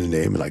they gave me the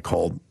name, and I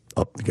called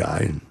up the guy,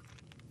 and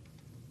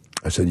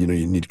I said, you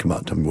need to come out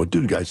and tell me what to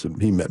do. The guy said,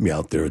 he met me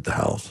out there at the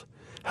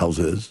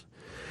houses,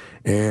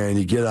 and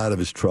he get out of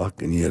his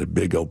truck, and he had a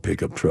big old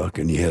pickup truck,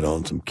 and he had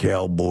on some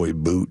cowboy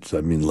boots,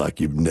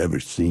 like you've never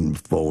seen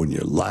before in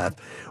your life,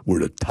 where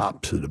the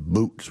tops of the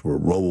boots were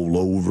rolled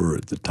over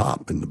at the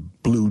top, and the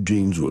blue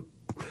jeans were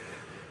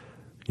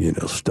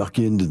stuck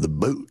into the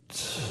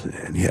boots,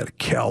 and he had a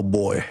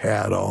cowboy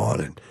hat on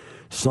and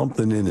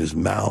something in his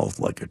mouth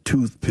like a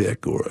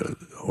toothpick or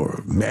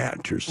a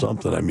match or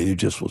something. He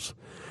just was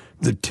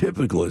the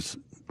typicalest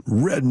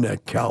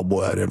redneck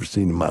cowboy I'd ever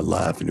seen in my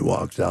life. And he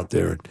walks out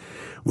there and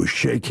we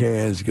shake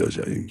hands. He goes,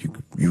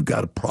 you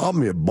got a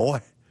problem here,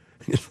 boy?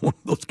 He's one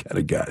of those kind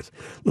of guys.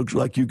 Looks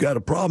like you got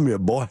a problem here,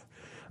 boy.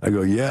 I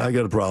go, yeah, I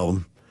got a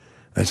problem.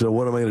 I said,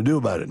 what am I going to do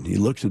about it? And he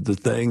looks at the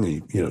thing,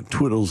 and he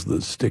twiddles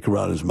the stick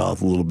around his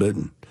mouth a little bit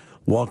and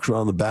walks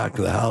around the back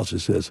of the house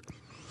and says,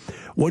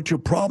 what your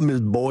problem is,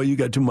 boy, you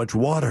got too much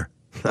water.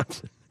 I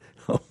said,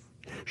 oh,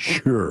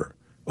 sure.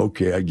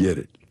 Okay, I get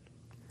it.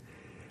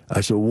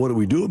 I said, well, what do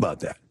we do about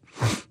that?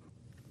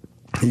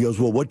 He goes,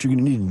 well, what you're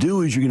going to need to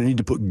do is you're going to need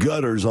to put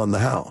gutters on the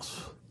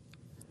house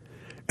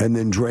and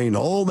then drain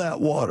all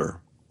that water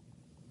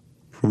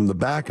from the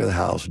back of the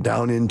house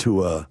down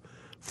into a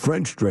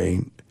French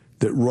drain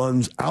that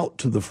runs out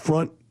to the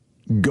front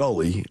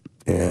gully.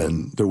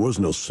 And there was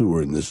no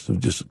sewer in this,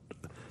 just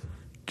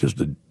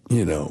a,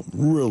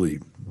 really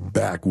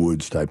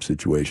backwoods type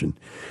situation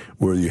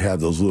where you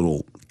have those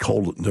little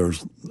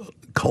there's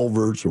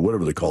culverts or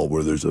whatever they're called,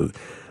 where there's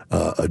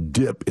a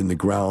dip in the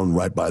ground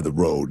right by the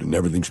road, and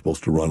everything's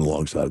supposed to run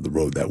alongside of the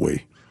road that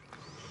way.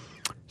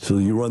 So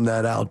you run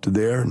that out to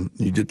there, and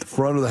you get the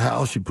front of the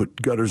house, you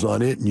put gutters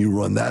on it, and you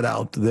run that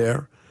out to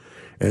there,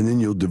 and then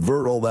you'll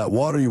divert all that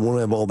water. You won't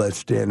have all that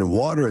standing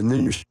water, and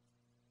then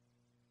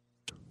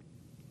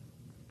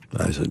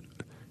I said,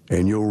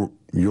 and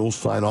you'll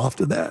sign off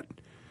to that?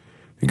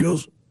 He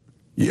goes,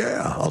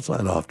 yeah, I'll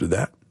sign off to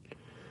that.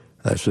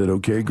 I said,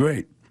 okay,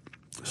 great.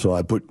 So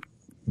I put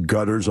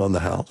gutters on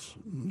the house,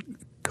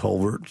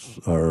 culverts,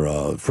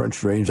 or French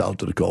drains out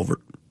to the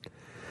culvert,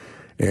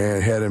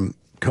 and had him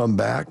come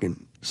back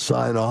and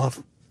sign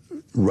off,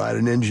 write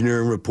an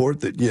engineering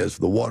report that, yes,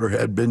 the water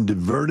had been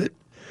diverted,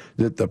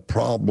 that the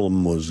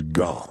problem was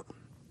gone.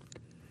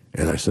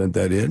 And I sent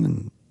that in,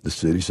 and the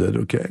city said,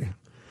 okay.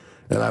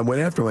 And I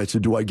went after him. I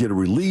said, do I get a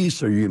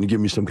release? Are you going to give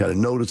me some kind of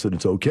notice that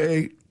it's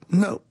okay?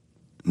 No.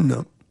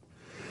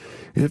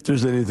 If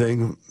there's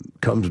anything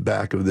comes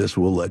back of this,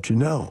 we'll let you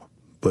know.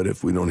 But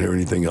if we don't hear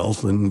anything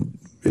else, then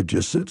it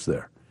just sits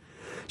there.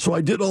 So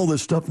I did all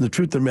this stuff, and the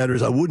truth of the matter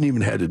is I wouldn't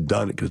even have had it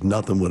done it because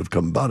nothing would have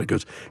come about it,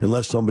 because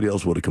unless somebody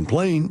else would have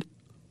complained,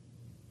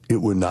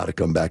 it would not have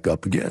come back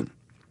up again.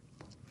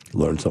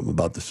 Learned something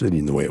about the city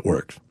and the way it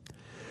works.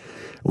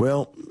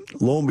 Well,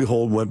 lo and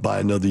behold, went by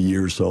another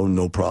year or so,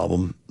 no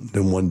problem.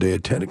 Then one day a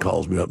tenant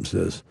calls me up and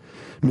says,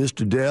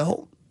 Mr.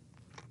 Dell,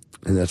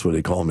 and that's what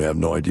they call me. I have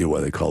no idea why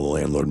they call the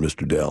landlord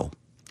Mr. Dell.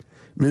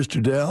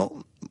 Mr.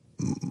 Dell,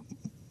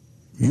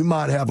 you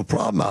might have a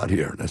problem out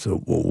here. And I said,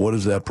 well, what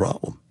is that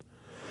problem?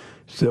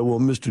 He said, well,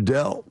 Mr.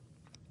 Dell,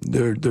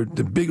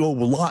 the big old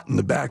lot in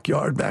the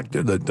backyard back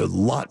there, the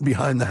lot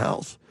behind the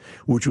house,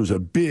 which was a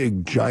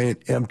big,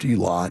 giant, empty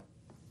lot,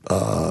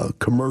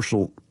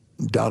 commercial,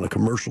 down a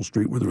commercial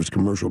street where there was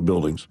commercial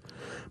buildings,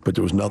 but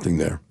there was nothing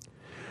there.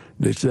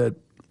 They said,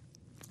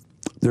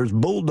 there's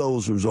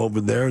bulldozers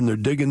over there, and they're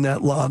digging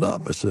that lot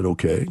up. I said,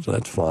 okay, so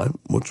that's fine.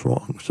 What's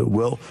wrong? I said,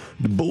 well,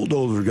 the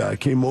bulldozer guy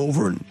came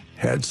over and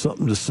had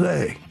something to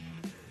say.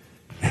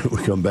 And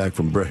we come back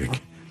from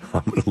break.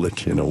 I'm going to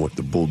let you know what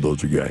the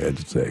bulldozer guy had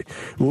to say.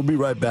 We'll be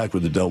right back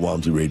with the Del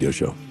Walmsley Radio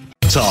Show.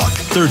 Talk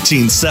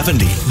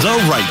 1370,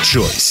 the right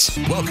choice.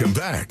 Welcome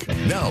back.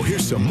 Now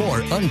here's some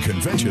more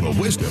unconventional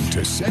wisdom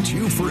to set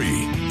you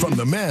free from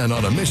the man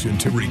on a mission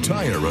to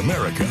retire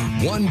America,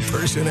 one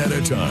person at a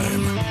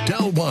time,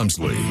 Del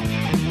Walmsley.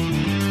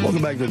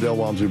 Welcome back to the Del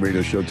Walmsley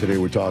Radio Show. Today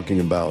we're talking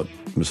about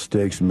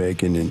mistakes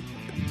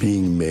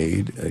being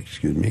made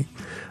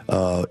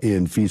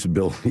in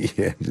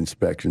feasibility and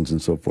inspections and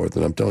so forth.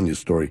 And I'm telling you a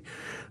story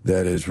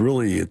that is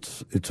really,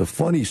 it's a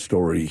funny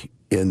story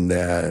in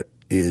that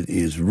it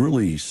is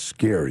really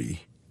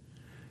scary,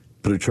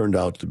 but it turned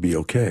out to be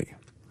okay.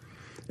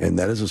 And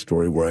that is a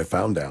story where I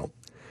found out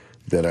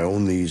that I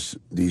own these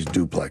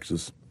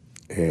duplexes,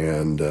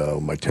 and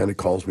my tenant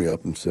calls me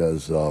up and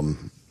says,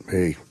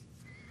 hey,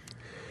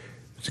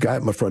 there's a guy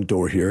at my front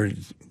door here.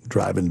 He's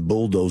driving a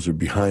bulldozer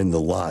behind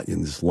the lot,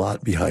 in this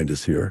lot behind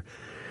us here.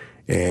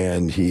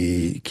 And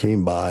he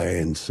came by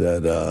and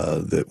said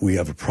that we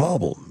have a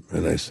problem.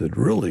 And I said,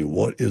 really,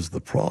 what is the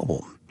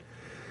problem?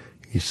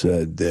 He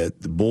said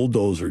that the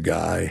bulldozer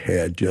guy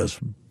had just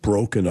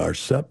broken our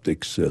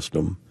septic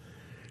system,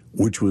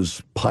 which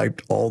was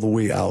piped all the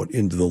way out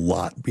into the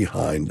lot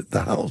behind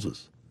the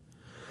houses.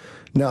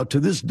 Now, to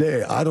this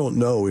day, I don't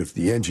know if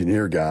the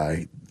engineer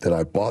guy that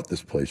I bought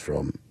this place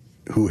from,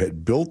 who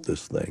had built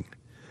this thing,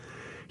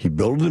 he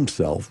built it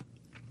himself,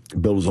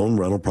 built his own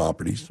rental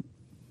properties.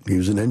 He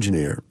was an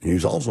engineer. He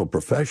was also a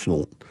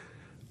professional,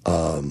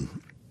 what's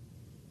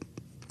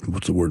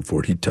the word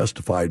for it? He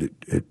testified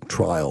at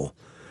trial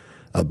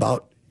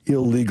about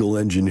illegal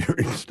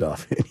engineering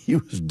stuff, and he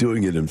was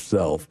doing it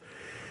himself.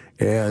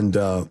 And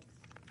I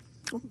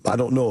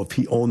don't know if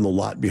he owned the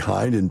lot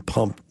behind and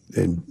pumped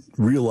and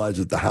realized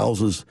that the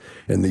houses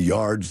and the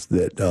yards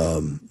that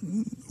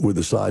were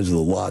the size of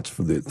the lots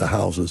for the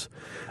houses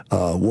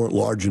weren't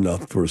large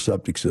enough for a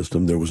septic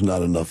system. There was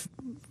not enough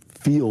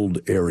field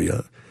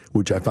area,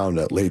 which I found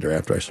out later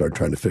after I started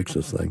trying to fix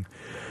this thing.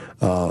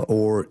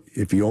 Or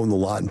if he owned the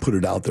lot and put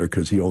it out there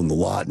because he owned the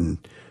lot, and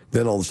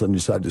then all of a sudden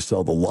decided to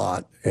sell the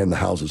lot and the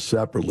houses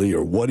separately,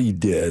 or what he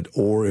did,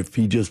 or if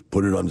he just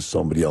put it onto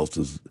somebody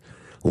else's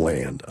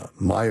land.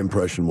 My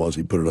impression was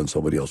he put it on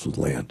somebody else's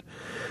land.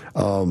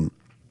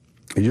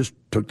 He just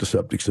took the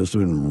septic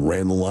system and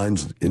ran the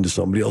lines into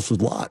somebody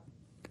else's lot.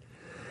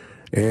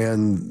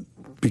 And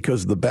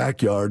because the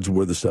backyards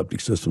where the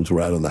septic systems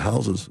were at on the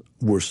houses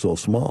were so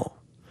small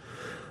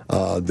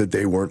that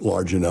they weren't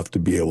large enough to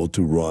be able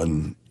to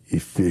run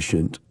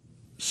efficient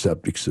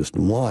septic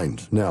system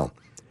lines. Now,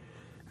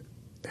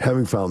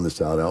 having found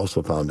this out, I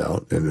also found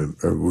out and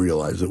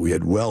realized that we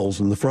had wells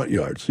in the front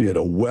yard. So you had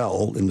a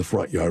well in the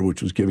front yard,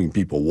 which was giving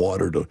people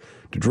water to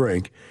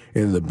drink.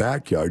 And in the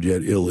backyard, you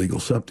had illegal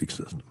septic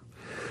system.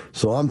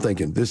 So I'm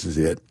thinking, this is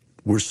it.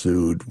 We're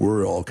sued.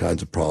 We're all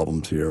kinds of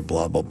problems here,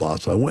 blah, blah, blah.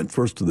 So I went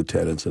first to the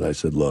tenants and I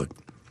said, look,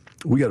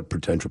 we got a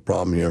potential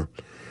problem here.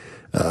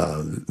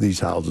 These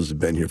houses have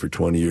been here for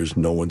 20 years.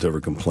 No one's ever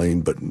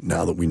complained. But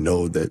now that we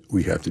know that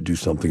we have to do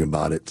something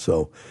about it.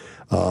 So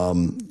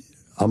I'm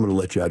going to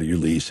let you out of your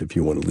lease if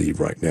you want to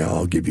leave right now.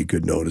 I'll give you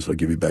good notice. I'll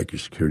give you back your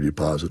security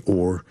deposit.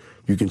 Or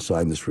you can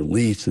sign this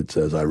release that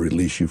says I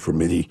release you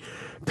from any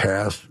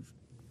past,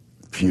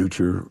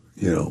 future,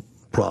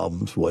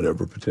 problems,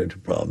 whatever, potential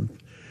problems.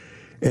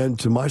 And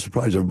to my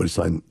surprise, everybody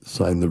signed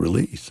the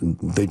release. And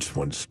they just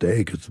wanted to stay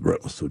because the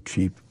rent was so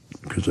cheap.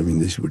 Because,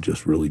 these were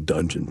just really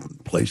dungeon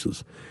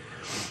places.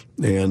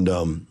 And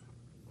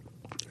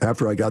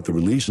after I got the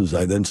releases,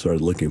 I then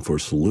started looking for a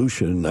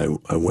solution.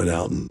 I went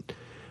out and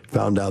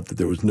found out that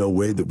there was no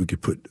way that we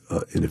could put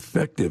an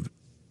effective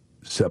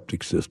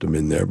septic system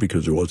in there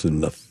because there wasn't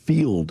enough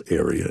field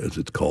area, as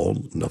it's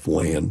called, enough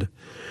land.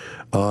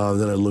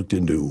 Then I looked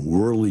into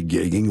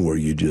whirligigging, where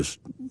you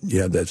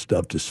have that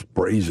stuff just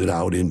sprays it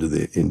out into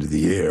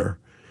the air.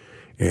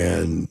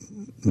 And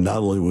not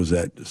only was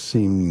that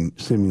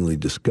seemingly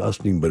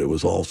disgusting, but it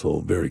was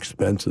also very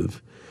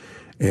expensive.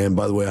 And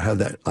by the way,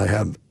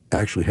 I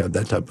actually have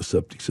that type of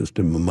septic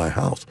system in my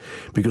house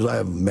because I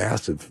have a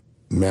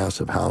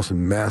massive house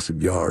and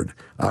massive yard.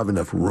 I have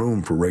enough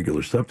room for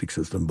regular septic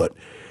system, but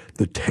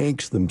the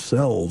tanks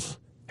themselves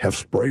have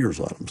sprayers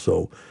on them.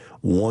 So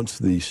once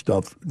the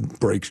stuff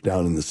breaks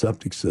down in the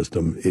septic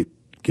system, it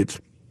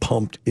gets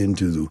pumped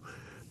into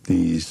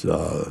these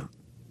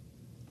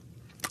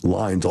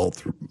lines all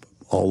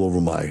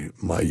over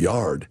my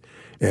yard,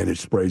 and it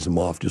sprays them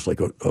off just like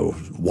a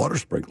water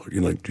sprinkler,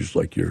 just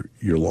like your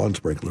lawn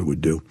sprinkler would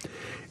do,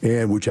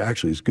 and which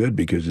actually is good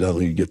because not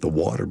only you get the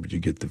water, but you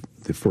get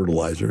the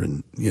fertilizer,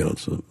 and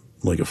it's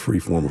like a free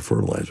form of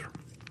fertilizer,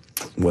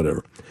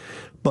 whatever.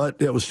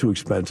 But it was too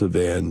expensive,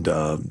 and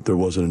there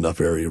wasn't enough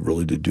area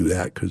really to do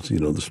that because, the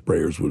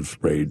sprayers would have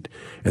sprayed,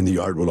 and the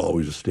yard would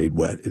always have stayed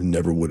wet. It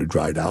never would have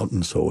dried out,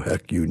 and so,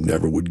 heck, you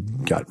never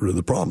would got rid of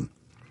the problem,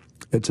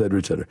 et cetera,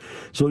 et cetera.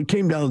 So it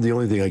came down to the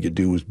only thing I could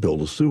do was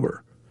build a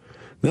sewer.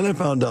 Then I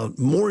found out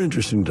more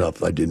interesting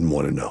stuff I didn't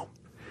want to know,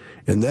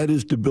 and that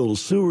is to build a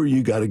sewer,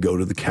 you got to go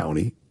to the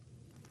county,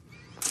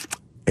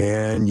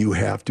 and you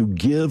have to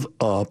give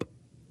up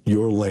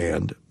your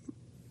land,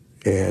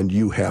 and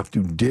you have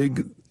to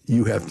dig...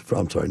 You have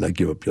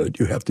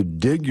to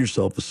dig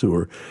yourself a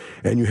sewer,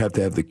 and you have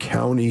to have the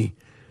county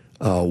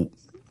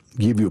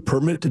give you a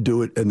permit to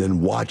do it and then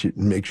watch it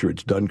and make sure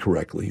it's done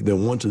correctly.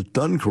 Then once it's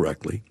done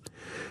correctly,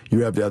 you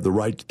have to have the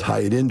right to tie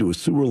it into a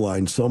sewer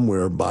line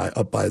somewhere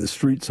up by the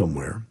street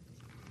somewhere,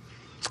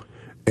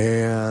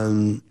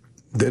 and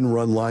then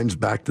run lines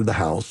back to the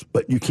house.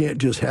 But you can't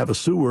just have a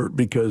sewer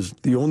because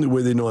the only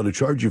way they know how to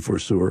charge you for a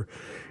sewer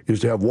is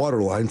to have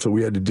water lines, so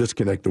we had to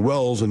disconnect the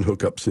wells and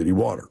hook up city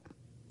water.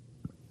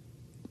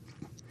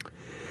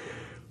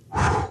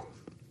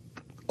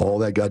 All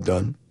that got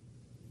done.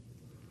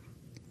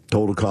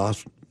 Total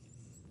cost,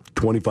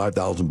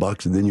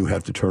 $25,000, and then you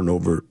have to turn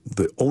over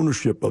the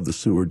ownership of the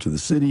sewer to the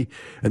city,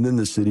 and then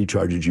the city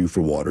charges you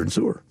for water and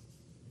sewer.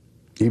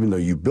 Even though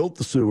you built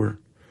the sewer,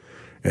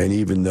 and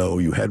even though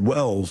you had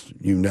wells,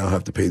 you now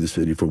have to pay the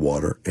city for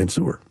water and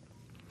sewer.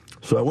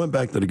 So I went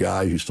back to the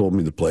guy who sold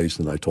me the place,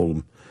 and I told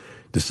him,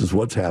 this is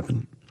what's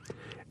happened,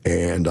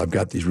 and I've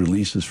got these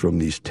releases from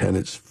these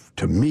tenants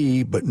to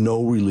me, but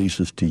no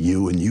releases to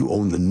you, and you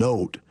own the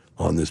note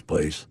on this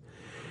place.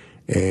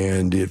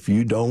 And if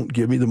you don't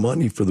give me the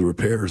money for the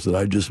repairs that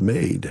I just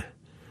made,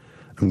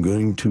 I'm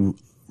going to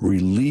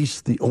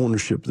release the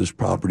ownership of this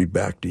property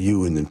back to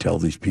you and then tell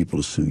these people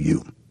to sue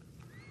you.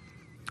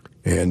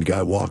 And the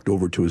guy walked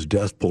over to his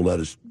desk, pulled out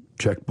his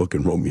checkbook,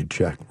 and wrote me a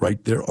check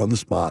right there on the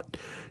spot.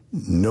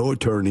 No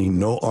attorney,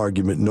 no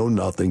argument, no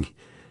nothing.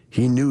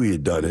 He knew he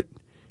had done it.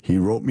 He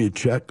wrote me a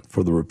check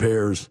for the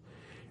repairs,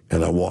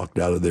 and I walked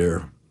out of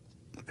there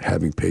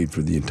having paid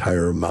for the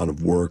entire amount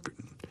of work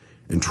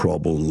and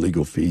trouble and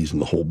legal fees and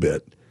the whole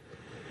bit.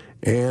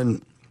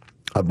 And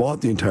I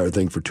bought the entire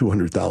thing for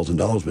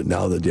 $200,000, but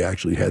now that they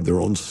actually had their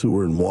own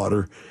sewer and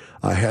water,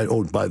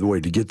 by the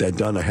way, to get that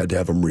done, I had to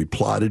have them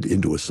replotted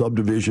into a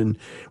subdivision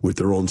with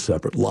their own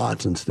separate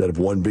lots. Instead of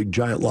one big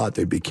giant lot,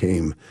 they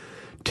became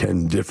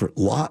 10 different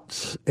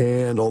lots,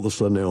 and all of a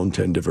sudden they own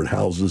 10 different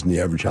houses, and the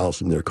average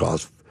house in there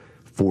costs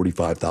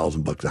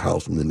 $45,000 a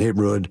house in the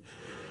neighborhood.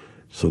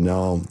 So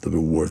now they're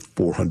worth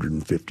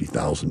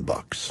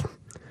 $450,000.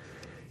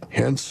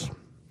 Hence,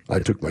 I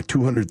took my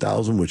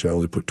 $200,000, which I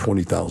only put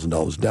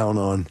 $20,000 down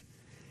on,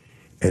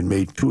 and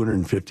made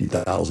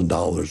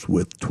 $250,000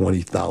 with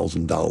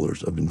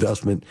 $20,000 of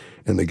investment,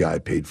 and the guy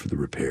paid for the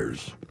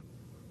repairs.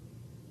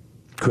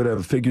 Could I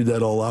have figured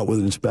that all out with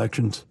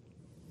inspections?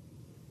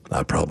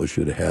 I probably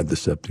should have had the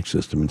septic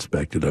system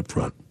inspected up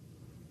front.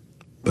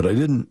 But I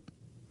didn't.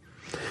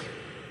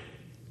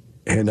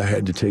 And I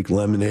had to take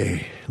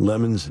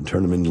lemons and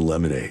turn them into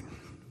lemonade.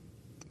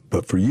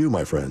 But for you,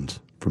 my friends,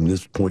 from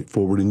this point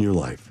forward in your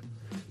life,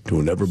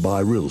 don't ever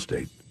buy real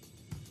estate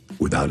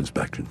without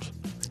inspections.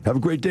 Have a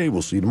great day.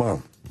 We'll see you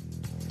tomorrow.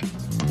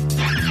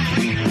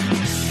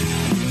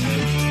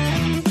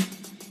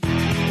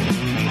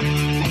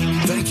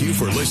 Thank you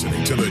for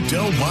listening to the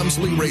Del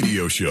Walmsley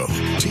Radio Show,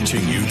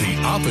 teaching you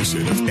the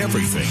opposite of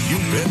everything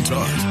you've been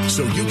taught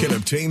so you can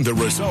obtain the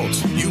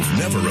results you've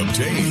never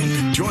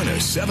obtained. Join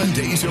us 7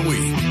 days a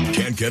week.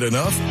 Can't get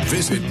enough?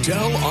 Visit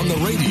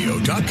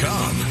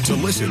DelOnTheRadio.com to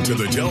listen to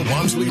the Del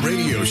Walmsley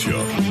Radio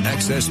Show,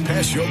 access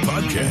past show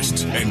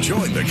podcasts, and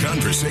join the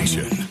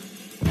conversation.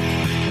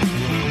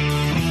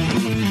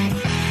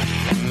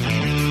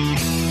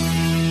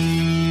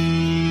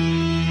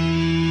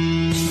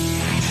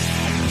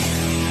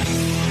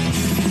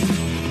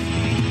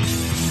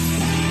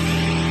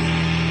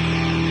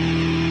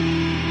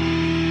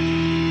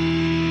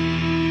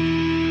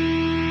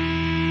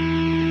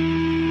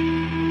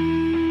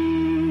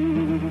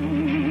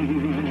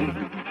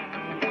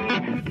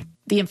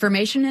 The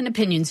information and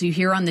opinions you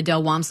hear on the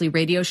Del Walmsley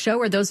Radio Show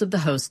are those of the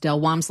host,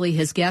 Del Walmsley,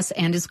 his guests,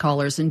 and his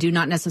callers, and do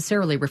not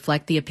necessarily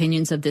reflect the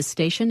opinions of this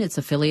station, its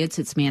affiliates,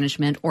 its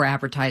management, or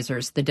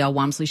advertisers. The Del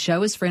Walmsley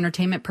Show is for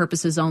entertainment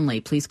purposes only.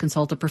 Please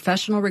consult a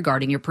professional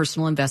regarding your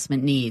personal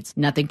investment needs.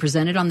 Nothing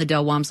presented on the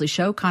Del Walmsley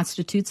Show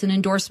constitutes an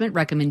endorsement,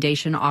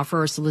 recommendation,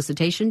 offer, or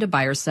solicitation to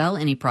buy or sell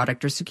any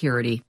product or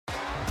security.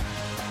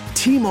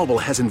 T-Mobile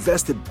has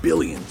invested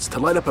billions to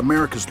light up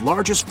America's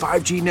largest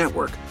 5G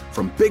network,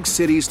 from big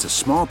cities to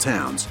small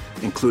towns,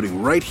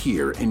 including right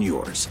here in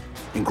yours.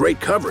 And great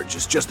coverage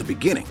is just the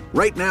beginning.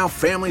 Right now,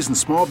 families and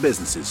small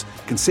businesses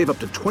can save up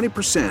to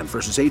 20%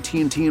 versus AT&T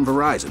and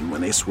Verizon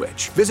when they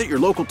switch. Visit your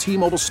local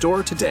T-Mobile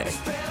store today.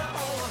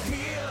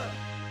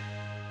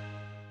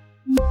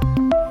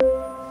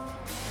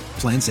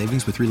 Plan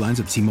savings with 3 lines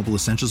of T-Mobile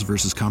Essentials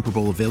versus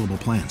comparable available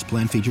plans.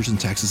 Plan features and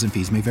taxes and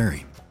fees may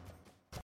vary.